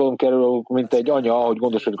 gondoskodom kell, mint egy anya, ahogy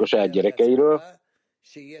gondoskodik a saját gyerekeiről,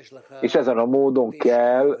 és ezen a módon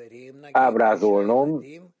kell ábrázolnom.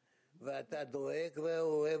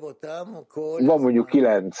 Van mondjuk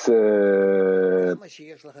 9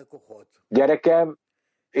 gyerekem,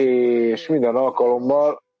 és minden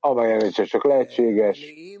alkalommal, amelyen csak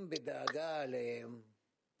lehetséges,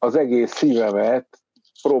 az egész szívemet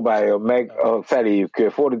próbáljam meg feléjük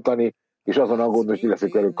fordítani, és azon aggódni, hogy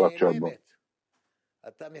leszek velük kapcsolatban.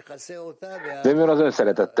 De mi van az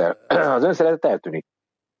önszeretettel? Az önszeretet eltűnik.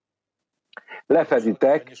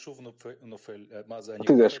 Lefeditek a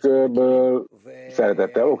 10-es körből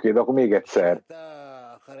szeretettel. Oké, de akkor még egyszer.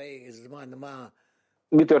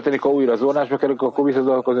 Mi történik, ha újra zónásba kerülünk, akkor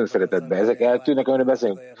visszazolok az önszeretetbe. Ezek eltűnnek, amire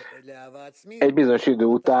beszélünk. Egy bizonyos idő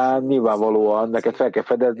után nyilvánvalóan neked fel kell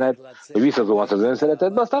fedezned, hogy visszazolhatsz az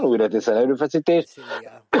önszeretetbe, aztán újra teszel erőfeszítést,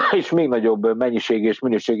 és még nagyobb mennyiségi és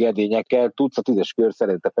minőségi edényekkel tudsz a 10-es kör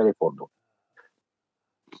szeretete felé fordulni.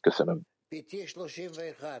 Köszönöm.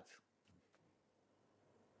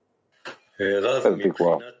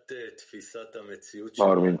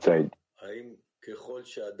 31.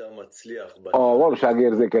 A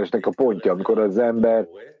valóságérzékelésnek a pontja, amikor az ember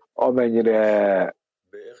amennyire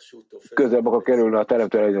közelebb akar kerülni a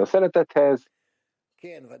teremtőre a szeretethez,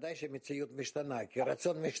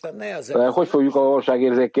 Hogy fogjuk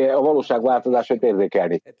a valóság változásait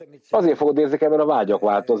érzékelni? Azért fogod érzékelni, mert a vágyak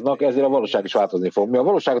változnak, ezért a valóság is változni fog. Mi a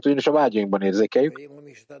valóságot ugyanis a vágyainkban érzékeljük,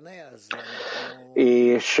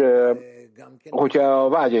 és hogyha a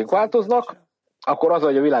vágyaink változnak, akkor az,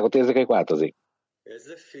 hogy a világot érzékeljük, változik.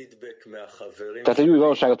 Tehát egy új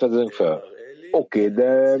valóságot vezetünk fel. Oké,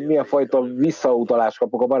 de milyen fajta visszautalást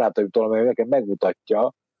kapok a barátaimtól, amely nekem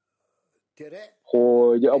megmutatja,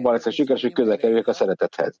 hogy abban lesz a sikeres, hogy közel kerüljek a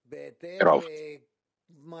szeretethez. Rav.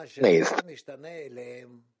 Nézd.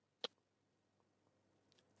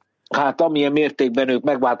 Hát amilyen mértékben ők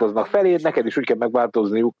megváltoznak felé, neked is úgy kell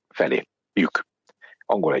megváltozniuk feléjük.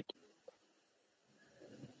 Angol egy.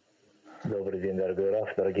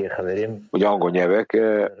 Ugye angol nyelvek,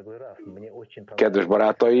 kedves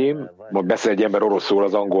barátaim, most beszél egy ember oroszul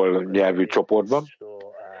az angol nyelvű csoportban.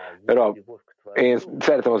 Rav, én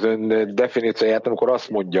szeretem az ön definícióját, amikor azt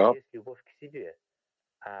mondja,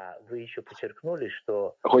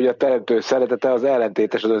 hogy a teremtő szeretete az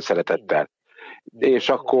ellentétes az ön szeretettel. És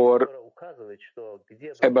akkor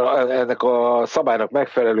ennek a szabálynak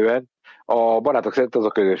megfelelően a barátok szerint az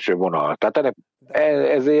a közös vonal. Tehát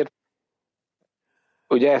ezért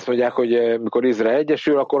ugye ezt mondják, hogy mikor Izrael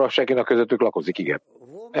egyesül, akkor a senkinek közöttük lakozik, igen.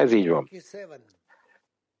 Ez így van.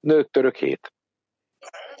 Nők, török 7.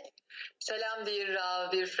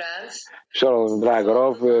 Shalom, drága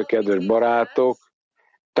Rav, kedves barátok.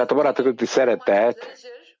 Tehát a barátok közötti szeretet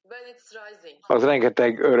az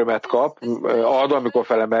rengeteg örömet kap, ad, amikor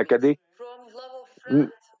felemelkedik.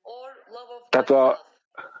 Tehát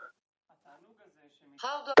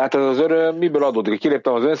az öröm miből adódik?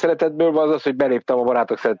 Kiléptem az önszeretetből, vagy az, hogy beléptem a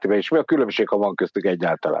barátok szeretetébe is. Mi a különbség, ha van köztük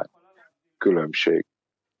egyáltalán? Különbség.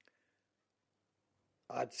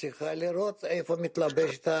 Hát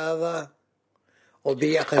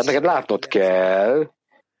neked látnod kell,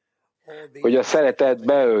 hogy a szeretet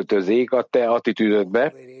beöltözik a te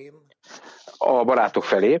attitűdödbe a barátok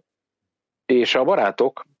felé, és a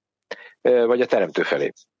barátok, vagy a teremtő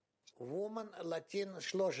felé.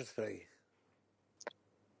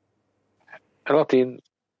 Latin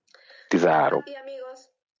 13.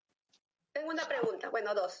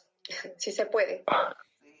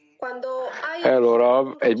 Hello,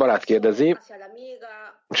 Rav, egy barát kérdezi,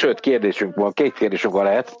 sőt, kérdésünk van, 2 kérdésünk van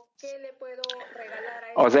lehet.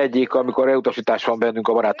 Az egyik, amikor elutasítás van bennünk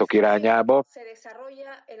a barátok irányába.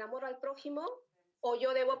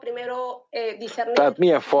 Tehát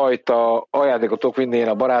milyen fajta ajándékot tudok vinni én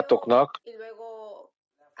a barátoknak,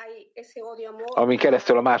 amin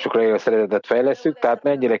keresztül a másokra élő szeretetet fejlesztjük, tehát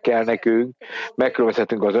mennyire kell nekünk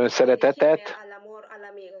megkülönböztetnünk az önszeretetet,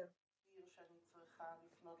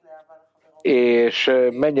 és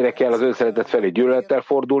mennyire kell az önszeretet felé gyűlölettel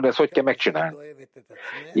fordulni, ezt hogy kell megcsinálni?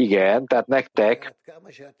 Igen, tehát nektek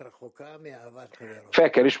fel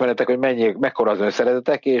kell ismernetek, hogy mekkora az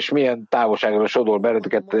önszeretetek, és milyen távolságra sodor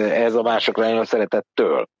benneteket ez a másokra élő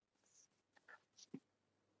szeretettől.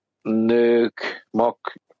 Nők,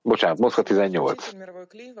 Moszkva 18.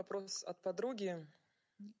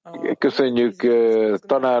 Köszönjük,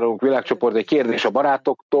 tanárunk, világcsoport, egy kérdés a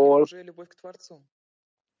barátoktól.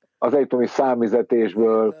 Az egyetemi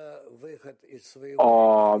számüzetésből,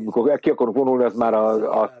 amikor ki akarunk vonulni, az már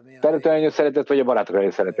a teremtő szeretet, vagy a barátok elő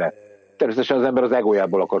szeretet. Természetesen az ember az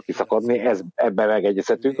egójából akar kiszakadni, ebben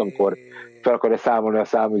megegyezhetünk, amikor fel akarja számolni a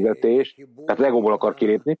számüzetést, tehát az egóból akar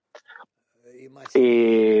kilépni,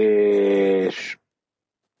 és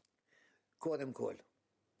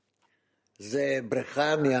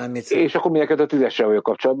akkor mindenket a 10-essel vagyok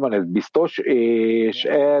kapcsolatban, ez biztos, és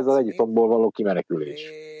ez az Egyiptomból való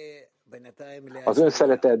kimenekülés. Az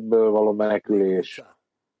önszeretetből való menekülés,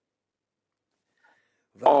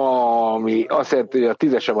 ami azt jelenti, hogy a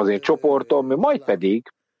 10-esem az én csoportom, majd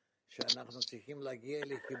pedig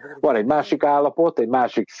van egy másik állapot, egy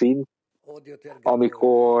másik szint,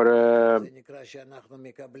 amikor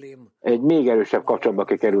egy még erősebb kapcsolatba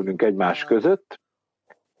kell kerülnünk egymás között.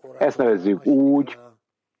 Ezt nevezzük úgy,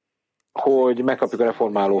 hogy megkapjuk a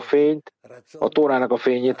reformáló fényt, a Tórának a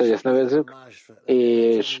fényét, hogy ezt nevezzük,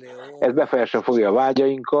 és ez befolyásolni fogja a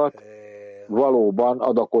vágyainkat, valóban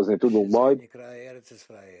adakozni tudunk majd,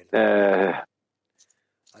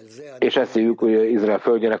 és ezt hívjuk, hogy Izrael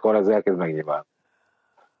földjének arra az elkezd megnyilván.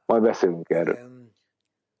 Majd beszélünk erről.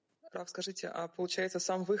 Рав, скажите, а получается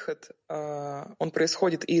сам выход, он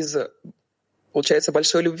происходит из, получается,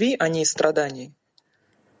 большой любви, а не из страданий?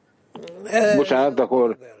 Bocsánat,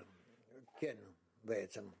 akkor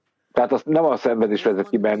tehát azt nem a szenvedés vezet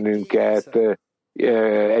ki bennünket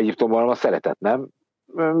Egyiptomban, hanem a szeretet, nem?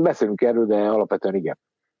 Beszélünk erről, de alapvetően igen.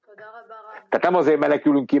 Tehát nem azért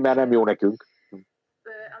menekülünk ki, mert nem jó nekünk.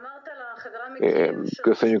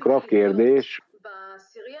 Köszönjük, Rav, kérdés.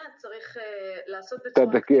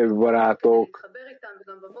 Tehát barátok.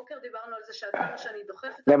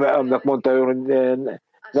 Nem, annak mondta ő, hogy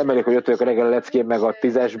nem elég, hogy 5 vagyok a reggel a leckén meg a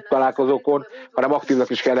 10-es találkozókon, hanem aktívnak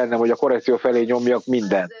is kell lennem, hogy a korrekció felé nyomjak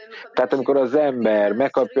mindent. Tehát amikor az ember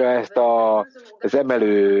megkapja ezt az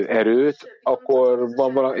emelő erőt, akkor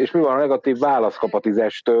van valami, és mi van, a negatív válasz kap a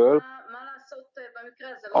 10-estől,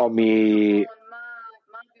 ami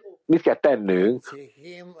mit kell tennünk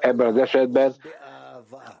ebben az esetben?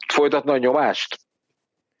 Folytatni a nyomást?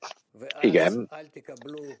 Igen.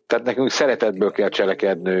 Tehát nekünk szeretetből kell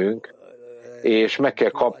cselekednünk, és meg kell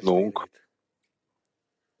kapnunk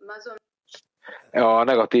a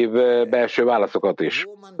negatív belső válaszokat is.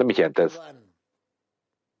 De mit jelent ez?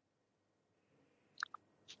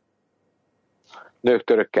 Nők,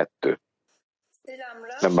 török 2.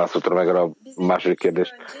 Nem válaszoltam meg a második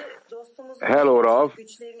kérdést. Hello, Rav.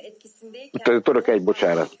 Török 1,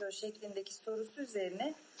 bocsánat.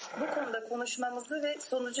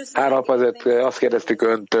 Nap azért azt kérdeztük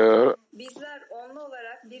öntől,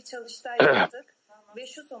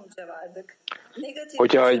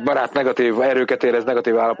 hogyha egy barát negatív erőket érez,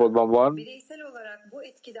 negatív állapotban van,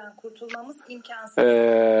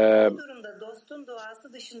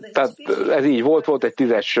 tehát ez így volt egy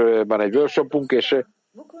 10-esben egy workshopunk,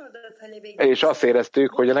 és azt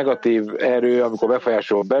éreztük, hogy a negatív erő, amikor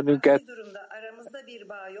befolyásol bennünket,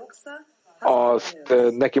 azt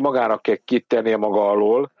neki magának kell kitennie maga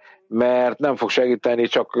alól, mert nem fog segíteni,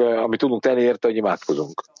 csak amit tudunk tenni érte, hogy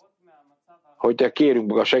imádkozunk. Hogyha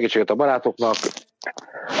kérünk a segítséget a barátoknak,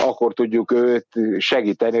 akkor tudjuk őt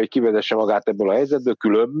segíteni, hogy kivezesse magát ebből a helyzetből,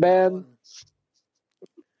 különben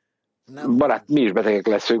barát, mi is betegek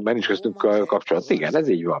leszünk, mert nincs köztünk kapcsolat. Igen, ez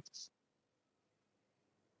így van.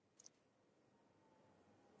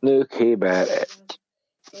 Nők, Héber 1.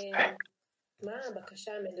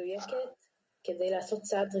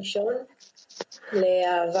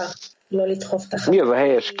 Mi az a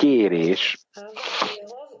helyes kérés,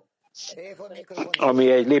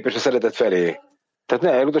 ami egy lépés a szeretet felé? Tehát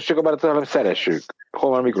ne elutasítsuk a barátot, hanem szeressük. Hol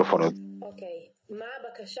van a mikrofonod?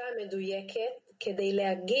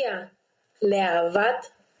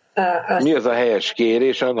 Mi az a helyes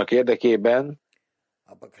kérés annak érdekében,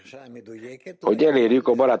 hogy elérjük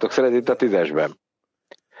a barátok szeretetét a 10-esben?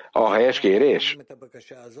 A helyes kérés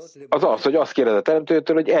az az, hogy azt kéred a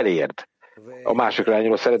teremtőtől, hogy elérd a másikra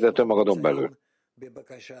irányuló szeretetet önmagadon belül.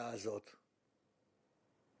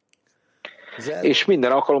 És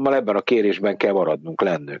minden alkalommal ebben a kérésben kell maradnunk,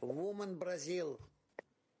 lennünk.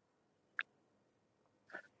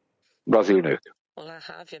 Brazil nők.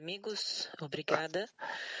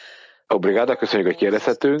 Obrigado, köszönjük, hogy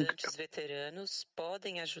kérdezhetünk.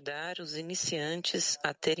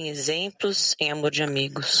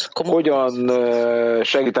 Hogyan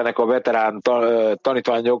segítenek a veterán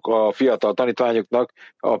tanítványok, a fiatal tanítványoknak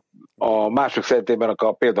a mások szeretetében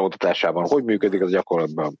a példamutatásában? Hogy működik ez a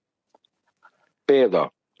gyakorlatban?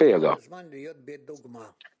 Példa.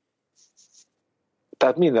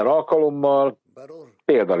 Tehát minden alkalommal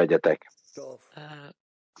példa legyetek.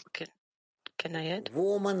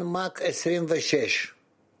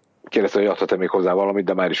 Kérdezte, hogy adhat-e még hozzá valamit,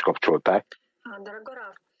 de már is kapcsolták.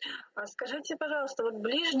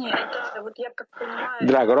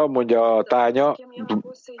 Drága Rab, mondja a Tánya,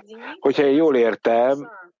 hogyha én jól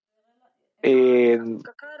értem, én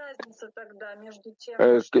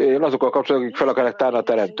azokkal kapcsolatban, akik fel akarják tárni a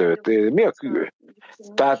teremtőt.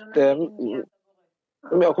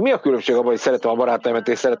 Akkor mi a különbség abban, hogy szeretem a barátaimat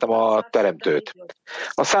és szeretem a teremtőt?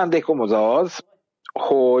 A szándékom az,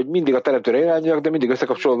 hogy mindig a teremtőre irányuljak, de mindig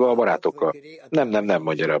összekapcsolódva a barátokkal. Nem,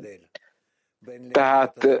 mondja Rab.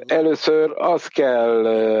 Tehát először azt kell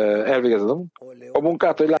elvégeznem a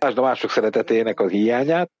munkát, hogy lásd a mások szeretetének a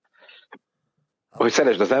hiányát, hogy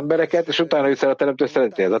szeresd az embereket, és utána jössz el a teremtő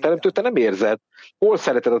szeretetéhez. A teremtőt te nem érzed. Hol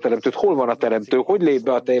szereted a teremtőt? Hol van a teremtő? Hogy lép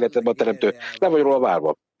be a te életedbe a teremtő? Nem vagy róla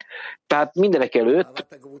várva. Tehát mindenek előtt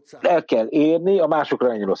el kell érni a másokra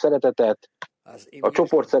irányuló szeretetet, a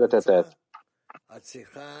csoport szeretetet.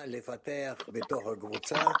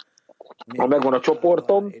 Ha megvan a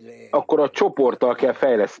csoportom, akkor a csoporttal kell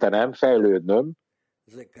fejlődnöm,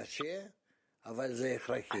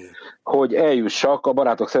 hogy eljussak a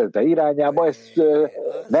barátok szeretete irányába. Ez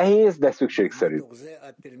nehéz, de szükségszerű.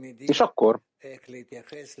 És akkor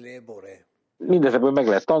mindezekből meg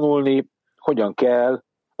lehet tanulni, hogyan kell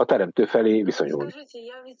a teremtő felé viszonyulni.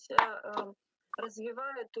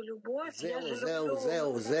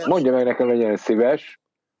 Mondja meg nekem, legyen szíves.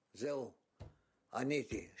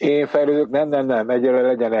 Én fejlődök, nem, egyelőre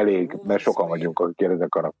legyen elég, mert sokan vagyunk, akik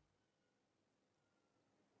kérdeznek arra.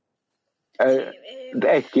 De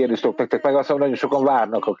egy kérdést tudok nektek meg, azt mondom, nagyon sokan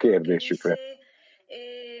várnak a kérdésükre.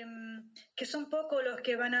 Que son pocos los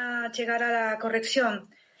que van a llegar a la corrección.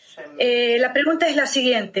 La pregunta es la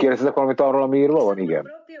siguiente. Kérdeztetek valamit arról, ami írva van?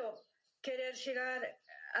 Igen.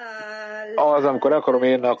 Az, amikor akarom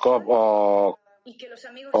én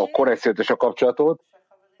a korrekciót és a kapcsolatot,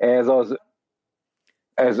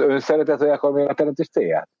 ez önszeretet, hogy akarom én a teremtés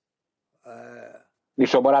célját?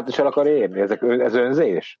 És a barát is el akar érni? Ez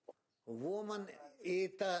önzés?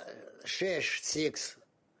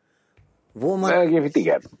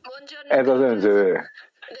 Igen. Ez az önző.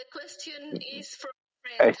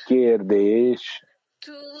 Egy kérdés.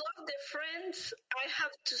 To love the friends, I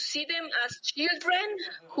have to see them as children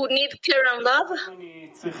who need care and love.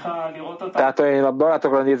 Tehát én a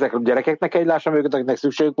barátokra nézek, a gyerekeknek kell lássam őket, akiknek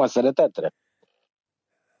szükségük van szeretetre?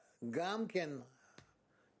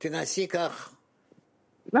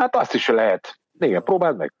 Na, hát azt is lehet. Igen,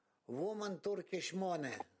 próbáld meg.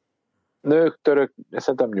 Nők, török,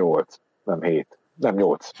 szerintem 8, nem 7, nem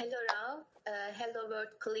 8. Hello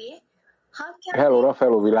World Kli. Hello Raf,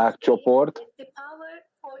 hello világcsoport.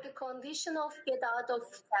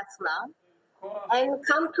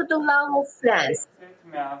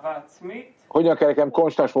 Hogyan kell nekem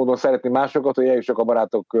konstans módon szeretni másokat, hogy eljussak a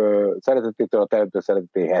barátok szeretetétől a teremtő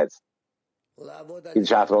szeretetéhez? Itt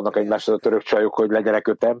is átvannak egymáshoz a török csajok, hogy legyenek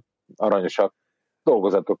ötem, aranyosak.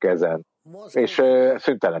 Dolgozatok ezen. És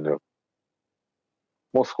szüntelenül.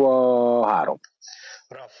 Moszkva 3.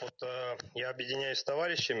 Раф, вот я объединяюсь с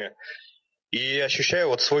товарищами и ощущаю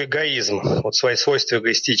вот свой эгоизм, вот свои свойства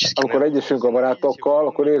эгоистические. Amikor egyesülünk a barátokkal,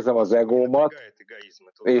 akkor érzem az egómat,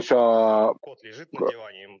 és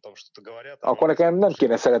akkor nekem nem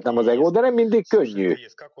kéne szeretnem az egót, de nem mindig könnyű.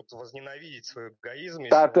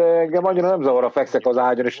 Tehát engem annyira nem zavar, a fekszek az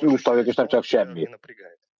ágyon, és lusta vagyok, és nem csak semmi.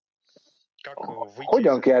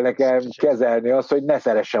 Hogyan kell nekem kezelni azt, hogy ne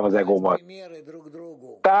szeressem az egómat?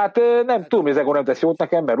 Tehát nem tudom, hogy az egó nem tesz jót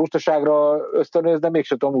nekem, mert lustaságra ösztönöz, de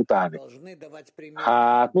mégsem tudom utálni.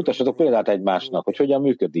 Hát mutassatok példát egymásnak, hogy hogyan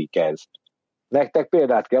működik ez. Nektek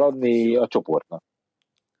példát kell adni a csoportnak.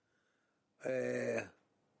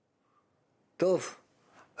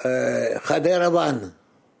 Haderaban.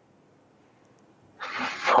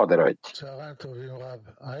 Hadera egy.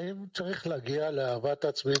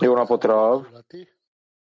 Jó napot, Rav.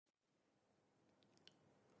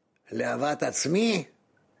 לאהבת עצמי?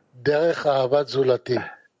 דרך אהבת זולתי.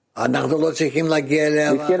 אנחנו לא צריכים להגיע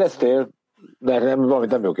לאהבת... Mit kérdeztél? De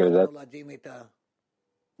nem jó kérdezett.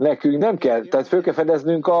 Nekünk nem kell, tehát föl kell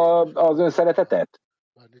fedeznünk az önszeretetet.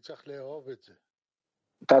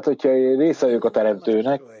 Tehát, hogyha része vagyok a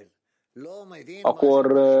teremtőnek,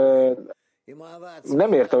 akkor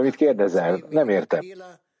nem értem, mit kérdezel. Nem értem.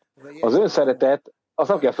 Az önszeretet, azt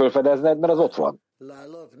nem kell fölfedezned, mert az ott van.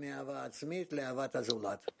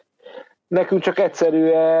 Nekünk csak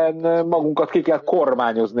egyszerűen magunkat ki kell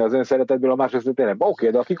kormányozni az önszeretetből a másik szeretetben. Oké,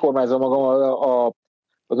 de ha kikormányzom magam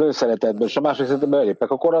az önszeretetből, és a másik szeretetből elépek,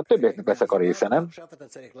 akkor a többieknek leszek a része, nem?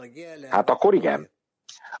 Hát akkor igen.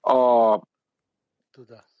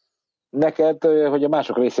 Neked, hogy a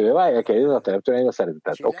mások részével válják el, a teremtőnél a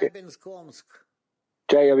szeretetet. Oké.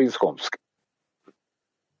 Чайявинск.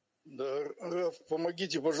 Да, Раф,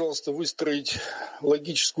 помогите, пожалуйста, выстроить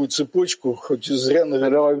логическую цепочку, хоть зря,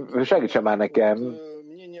 наверное. Segítsen már nekem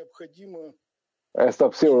ezt a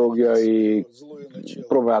pszichológiai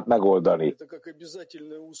problémát megoldani.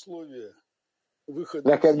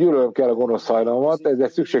 Nekem gyűlölöm kell a gonosz hajlamomat, ez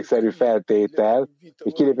egy szükségszerű feltétel,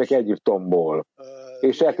 hogy kilépek Egyiptomból,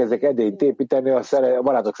 és elkezdek edényt építeni a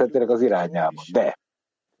barátok szeretének az irányába. De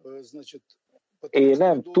én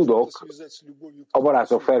nem tudok a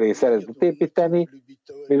barátok felé szeretet építeni,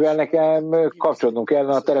 mivel nekem kapcsolódnom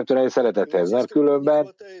kellene a teremtői szeretethez, mert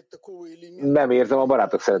különben nem érzem a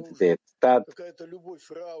barátok szeretetét.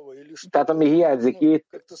 Tehát ami hiányzik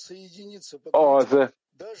itt, az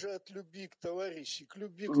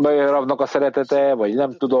Ravnak a szeretete, vagy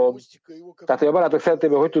nem tudom. Tehát, hogy a barátok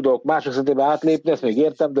szeretetéből hogy tudok mások szeretetéből átlépni, ezt még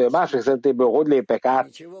értem, de a mások szeretetéből hogy lépek át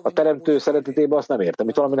a teremtő szeretetébe, azt nem értem.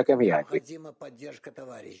 Itt valami nekem hiányzik.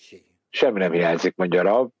 Semmi nem hiányzik, mondja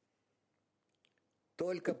Rav.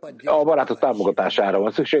 A barátok támogatására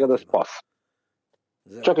van szükséged, az passz.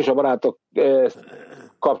 Csak is a barátok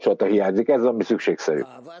kapcsolata hiányzik, ez az, ami szükségszerű.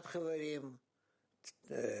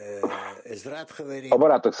 A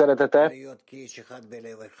barátok szeretete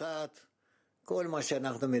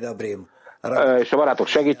és a barátok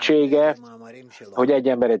segítsége, hogy egy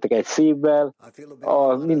ember értek egy szívvel,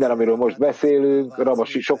 minden, amiről most beszélünk,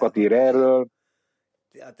 Rabasi sokat ír erről,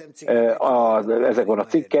 ezekben a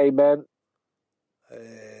cikkeiben,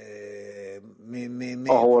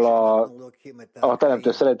 ahol a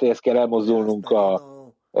teremtő szeretéhez kell elmozdulnunk a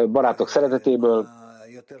barátok szeretetéből,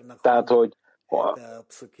 tehát, hogy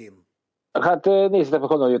hát nézzétek meg,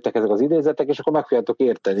 honnan jöttek ezek az idézetek, és akkor meg fogjátok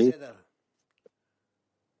érteni,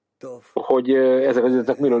 hogy ezek az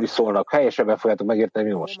idézetek miről is szólnak. Helyesebben fogjátok megérteni,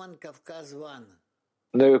 mi most.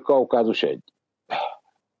 Nők, Kaukázus 1.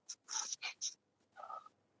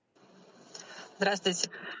 Здравствуйте.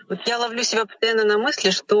 Вот я ловлю себя постоянно на мысли,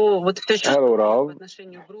 что вот все, что по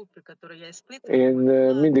отношению к группе, которую я испытываю, én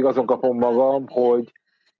mindig azon kapom magam, hogy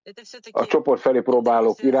a csoport felé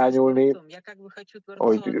próbálok irányulni,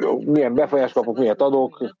 hogy milyen befolyást kapok, miért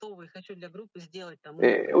adok,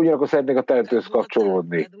 ugyanakkor szeretnék a teremtőhöz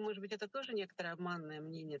kapcsolódni.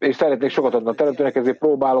 És szeretnék sokat adni a teremtőnek, ezért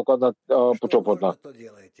próbálok adni a csoportnak.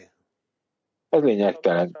 Ez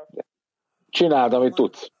lényegtelen. Csináld, amit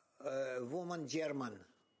tudsz.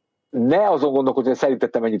 Ne azon gondolkodj, hogy szerinted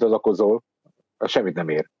te mennyit adakozol, semmit nem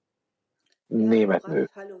ér. Német nő.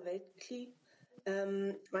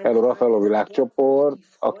 Hello, Rafael, világcsoport.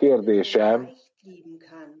 A kérdésem,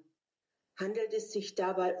 handelt es sich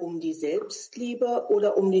dabei um die Selbstliebe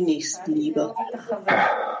oder um die Nächstenliebe?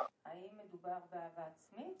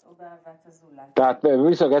 Tehát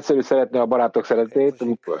viszonylag egyszerű szeretni a barátok szeretét,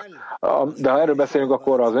 de ha erről beszélünk,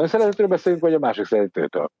 akkor az önszeretetről beszélünk, vagy a másik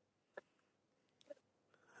szeretétől?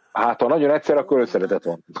 Hát, ha nagyon egyszerű, akkor önszeretet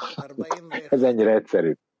van. Ez ennyire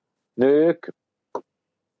egyszerű. Nők,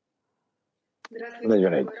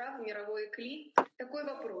 41.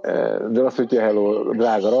 De azt mondja, hello,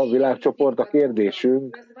 drága Rav, világcsoport, a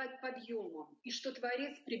kérdésünk.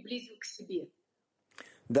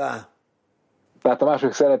 Tehát a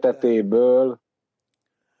másik szeretetéből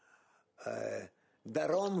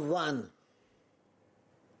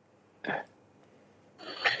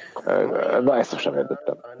na, ezt most nem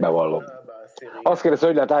értettem, bevallom. Azt kérdezte,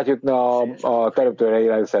 hogy lehet átjutni a teremtőre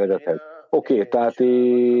irányú szeretethez. Oké, tehát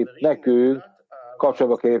itt nekünk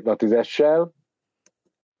kapcsolatba kell lépni a 10-essel.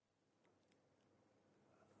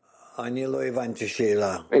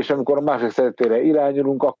 És amikor a másik szeretetére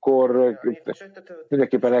irányulunk, akkor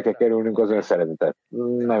mindenképpen el kell kerülnünk az ön szeretetet.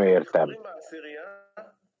 Nem értem.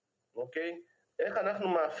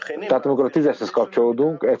 Tehát amikor a 10-eshez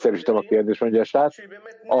kapcsolódunk, egyszerűsítem a kérdést, mondja a srác,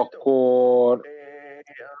 akkor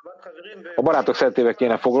a barátok szeretével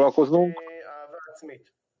kéne foglalkoznunk,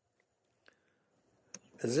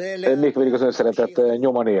 mégpedig az önszeretet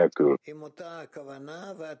nyoma nélkül.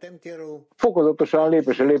 Fokozatosan,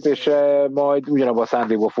 lépésre lépésre majd ugyanabban a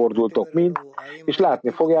szándékból fordultok, mint, és látni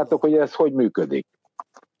fogjátok, hogy ez hogy működik.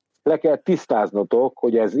 Le kell tisztáznotok,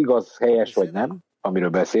 hogy ez igaz, helyes vagy nem, amiről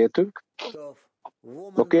beszéltünk.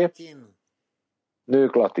 Oké?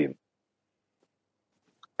 Nők latin.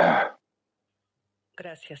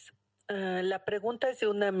 Gracias. La pregunta es de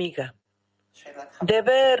una amiga.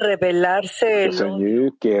 Debe revelarse el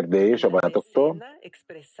Köszönjük, kérdés a barátoktól.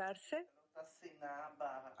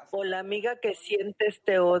 O la amiga que siente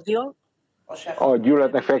este odio. A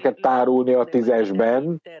gyűlöletnek fel kell tárulni a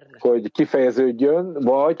 10-esben, hogy kifejeződjön,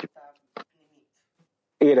 vagy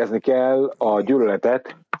érezni kell a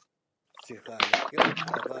gyűlöletet,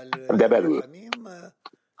 de belül.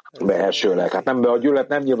 Belsőleg. Hát nem, a gyűlölet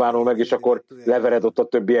nem nyilvánul meg, és akkor levered ott a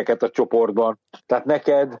többieket a csoportban. Tehát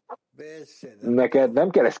neked nem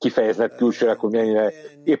kell ezt kifejezned külsőleg, hogy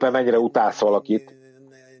éppen mennyire utálsz valakit.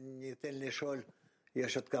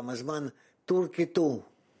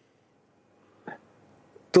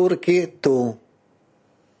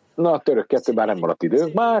 Na, a török 2, bár nem maradt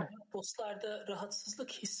időnk már. Postlarda rahatsızlık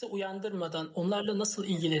hissi uyandırmadan onlarla nasıl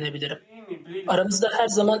ilgilenebilirim? Aramızda her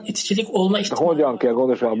zaman iticilik olma ihtimali. Hogyan kell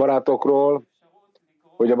gondoskodni a barátokról,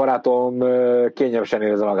 hogy a barátom kényelmesen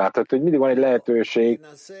érezze magát? Tehát, hogy mindig van egy lehetőség,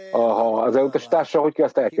 ha az elutasításra, hogy kell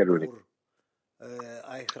ezt elkerülni?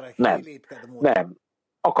 Nem.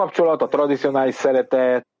 A kapcsolat, a tradicionális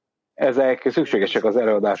szeretet, ezek szükségesek az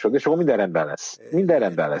előadáshoz, és akkor minden rendben lesz. Minden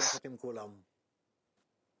rendben lesz.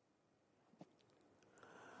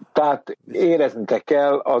 Tehát éreznitek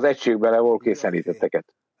kell az egységben levő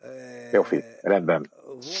készenlétetteket. Jó, rendben.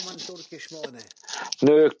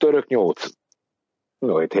 Nők, török 8.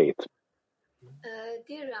 No, 7.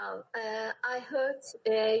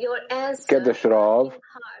 Kedves Rav,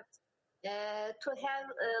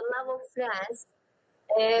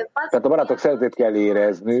 tehát a barátok szeretét kell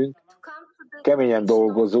éreznünk, keményen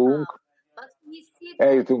dolgozunk,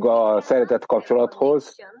 eljutunk a szeretett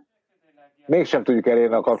kapcsolathoz, mégsem tudjuk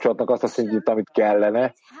elérni a kapcsolatnak azt a szintjét, amit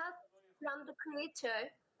kellene.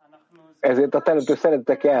 Ezért a teremtő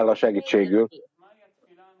szeretete kell a segítségül.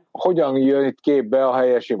 Hogyan jön itt képbe a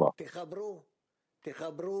helyes ima?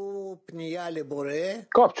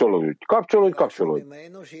 Kapcsolódj.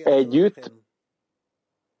 Együtt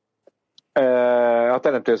a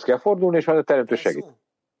teremtőhöz kell fordulni, és majd a teremtő segít.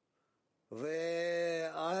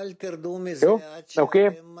 Jó?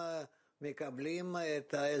 Oké?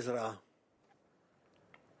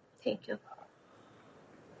 Thank you.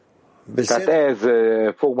 Tehát ez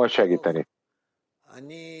fog majd segíteni.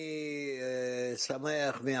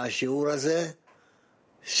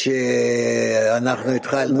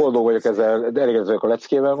 Boldog vagyok ezzel, elégedett vagyok a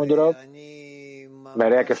leckével, mondja,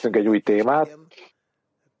 mert elkezdtünk egy új témát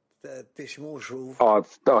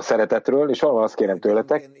a szeretetről, és valami azt kérem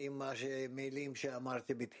tőletek,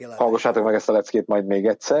 hallgassátok meg ezt a leckét majd még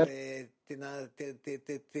egyszer,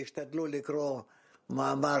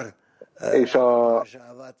 és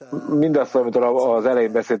mindazt, amit az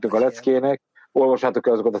elején beszéltünk a leckének, olvassátok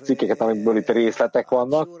el azokat a cikkeket, amikből itt részletek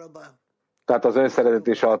vannak, tehát az önszeretet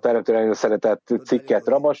és a teremtően szeretett cikket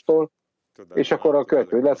Rabastól, és akkor a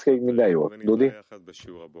következő leckéig minden jó. Dudi?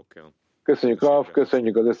 Köszönjük Ralf,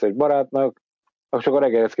 köszönjük az összes barátnak, akkor a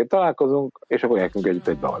reggel leckét találkozunk, és akkor nekünk együtt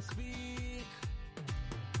egy dalt.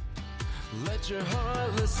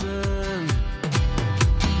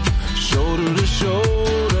 Shoulder to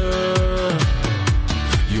shoulder,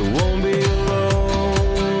 you won't be alone.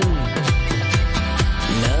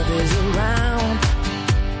 Love is around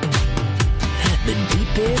the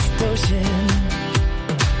deepest ocean.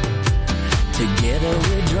 Together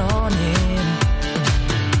we're drawn in.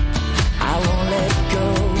 I won't let go.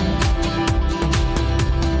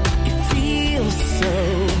 It feels so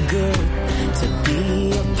good to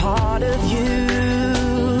be a part of you.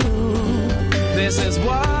 This is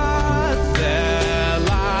what their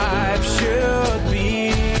life should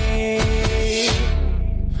be.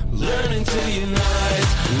 Learning to unite,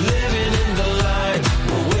 living in the light.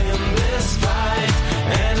 We'll win this fight,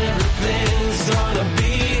 and everything's gonna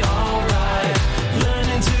be alright.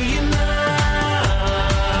 Learning to unite,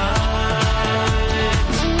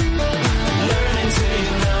 learning to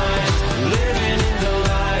unite, living in the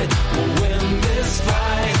light. We'll win this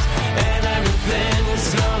fight, and everything's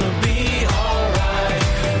gonna be alright.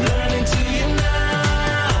 Learning to unite.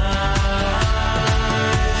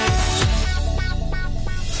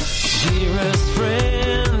 Dearest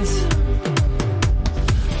friends,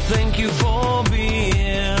 thank you for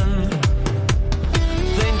being,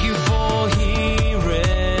 thank you for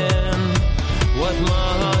hearing what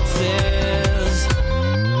my heart says.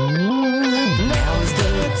 Now's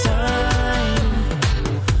the time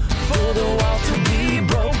for the walls to be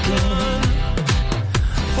broken,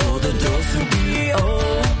 for the doors to be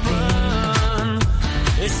open.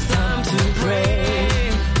 It's time to pray.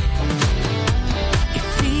 It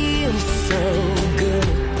feels so good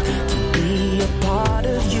to be a part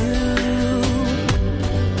of you.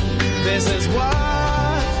 This is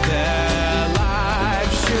what their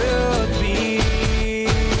life should be.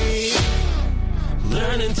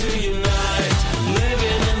 Learning to unite,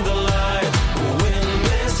 living in the light. We'll win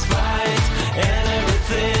this fight, and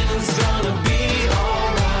everything's gonna be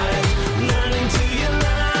alright. Learning to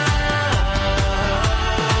unite,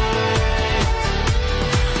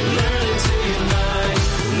 learning to unite,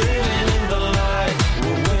 living in the light.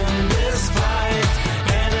 We'll win this fight,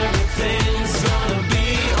 and everything's gonna be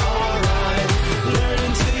alright.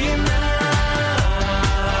 Learning to unite.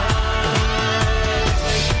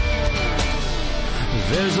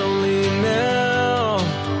 There's only now,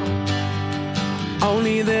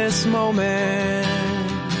 only this moment,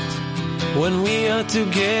 when we are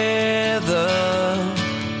together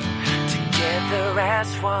as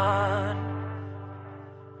one.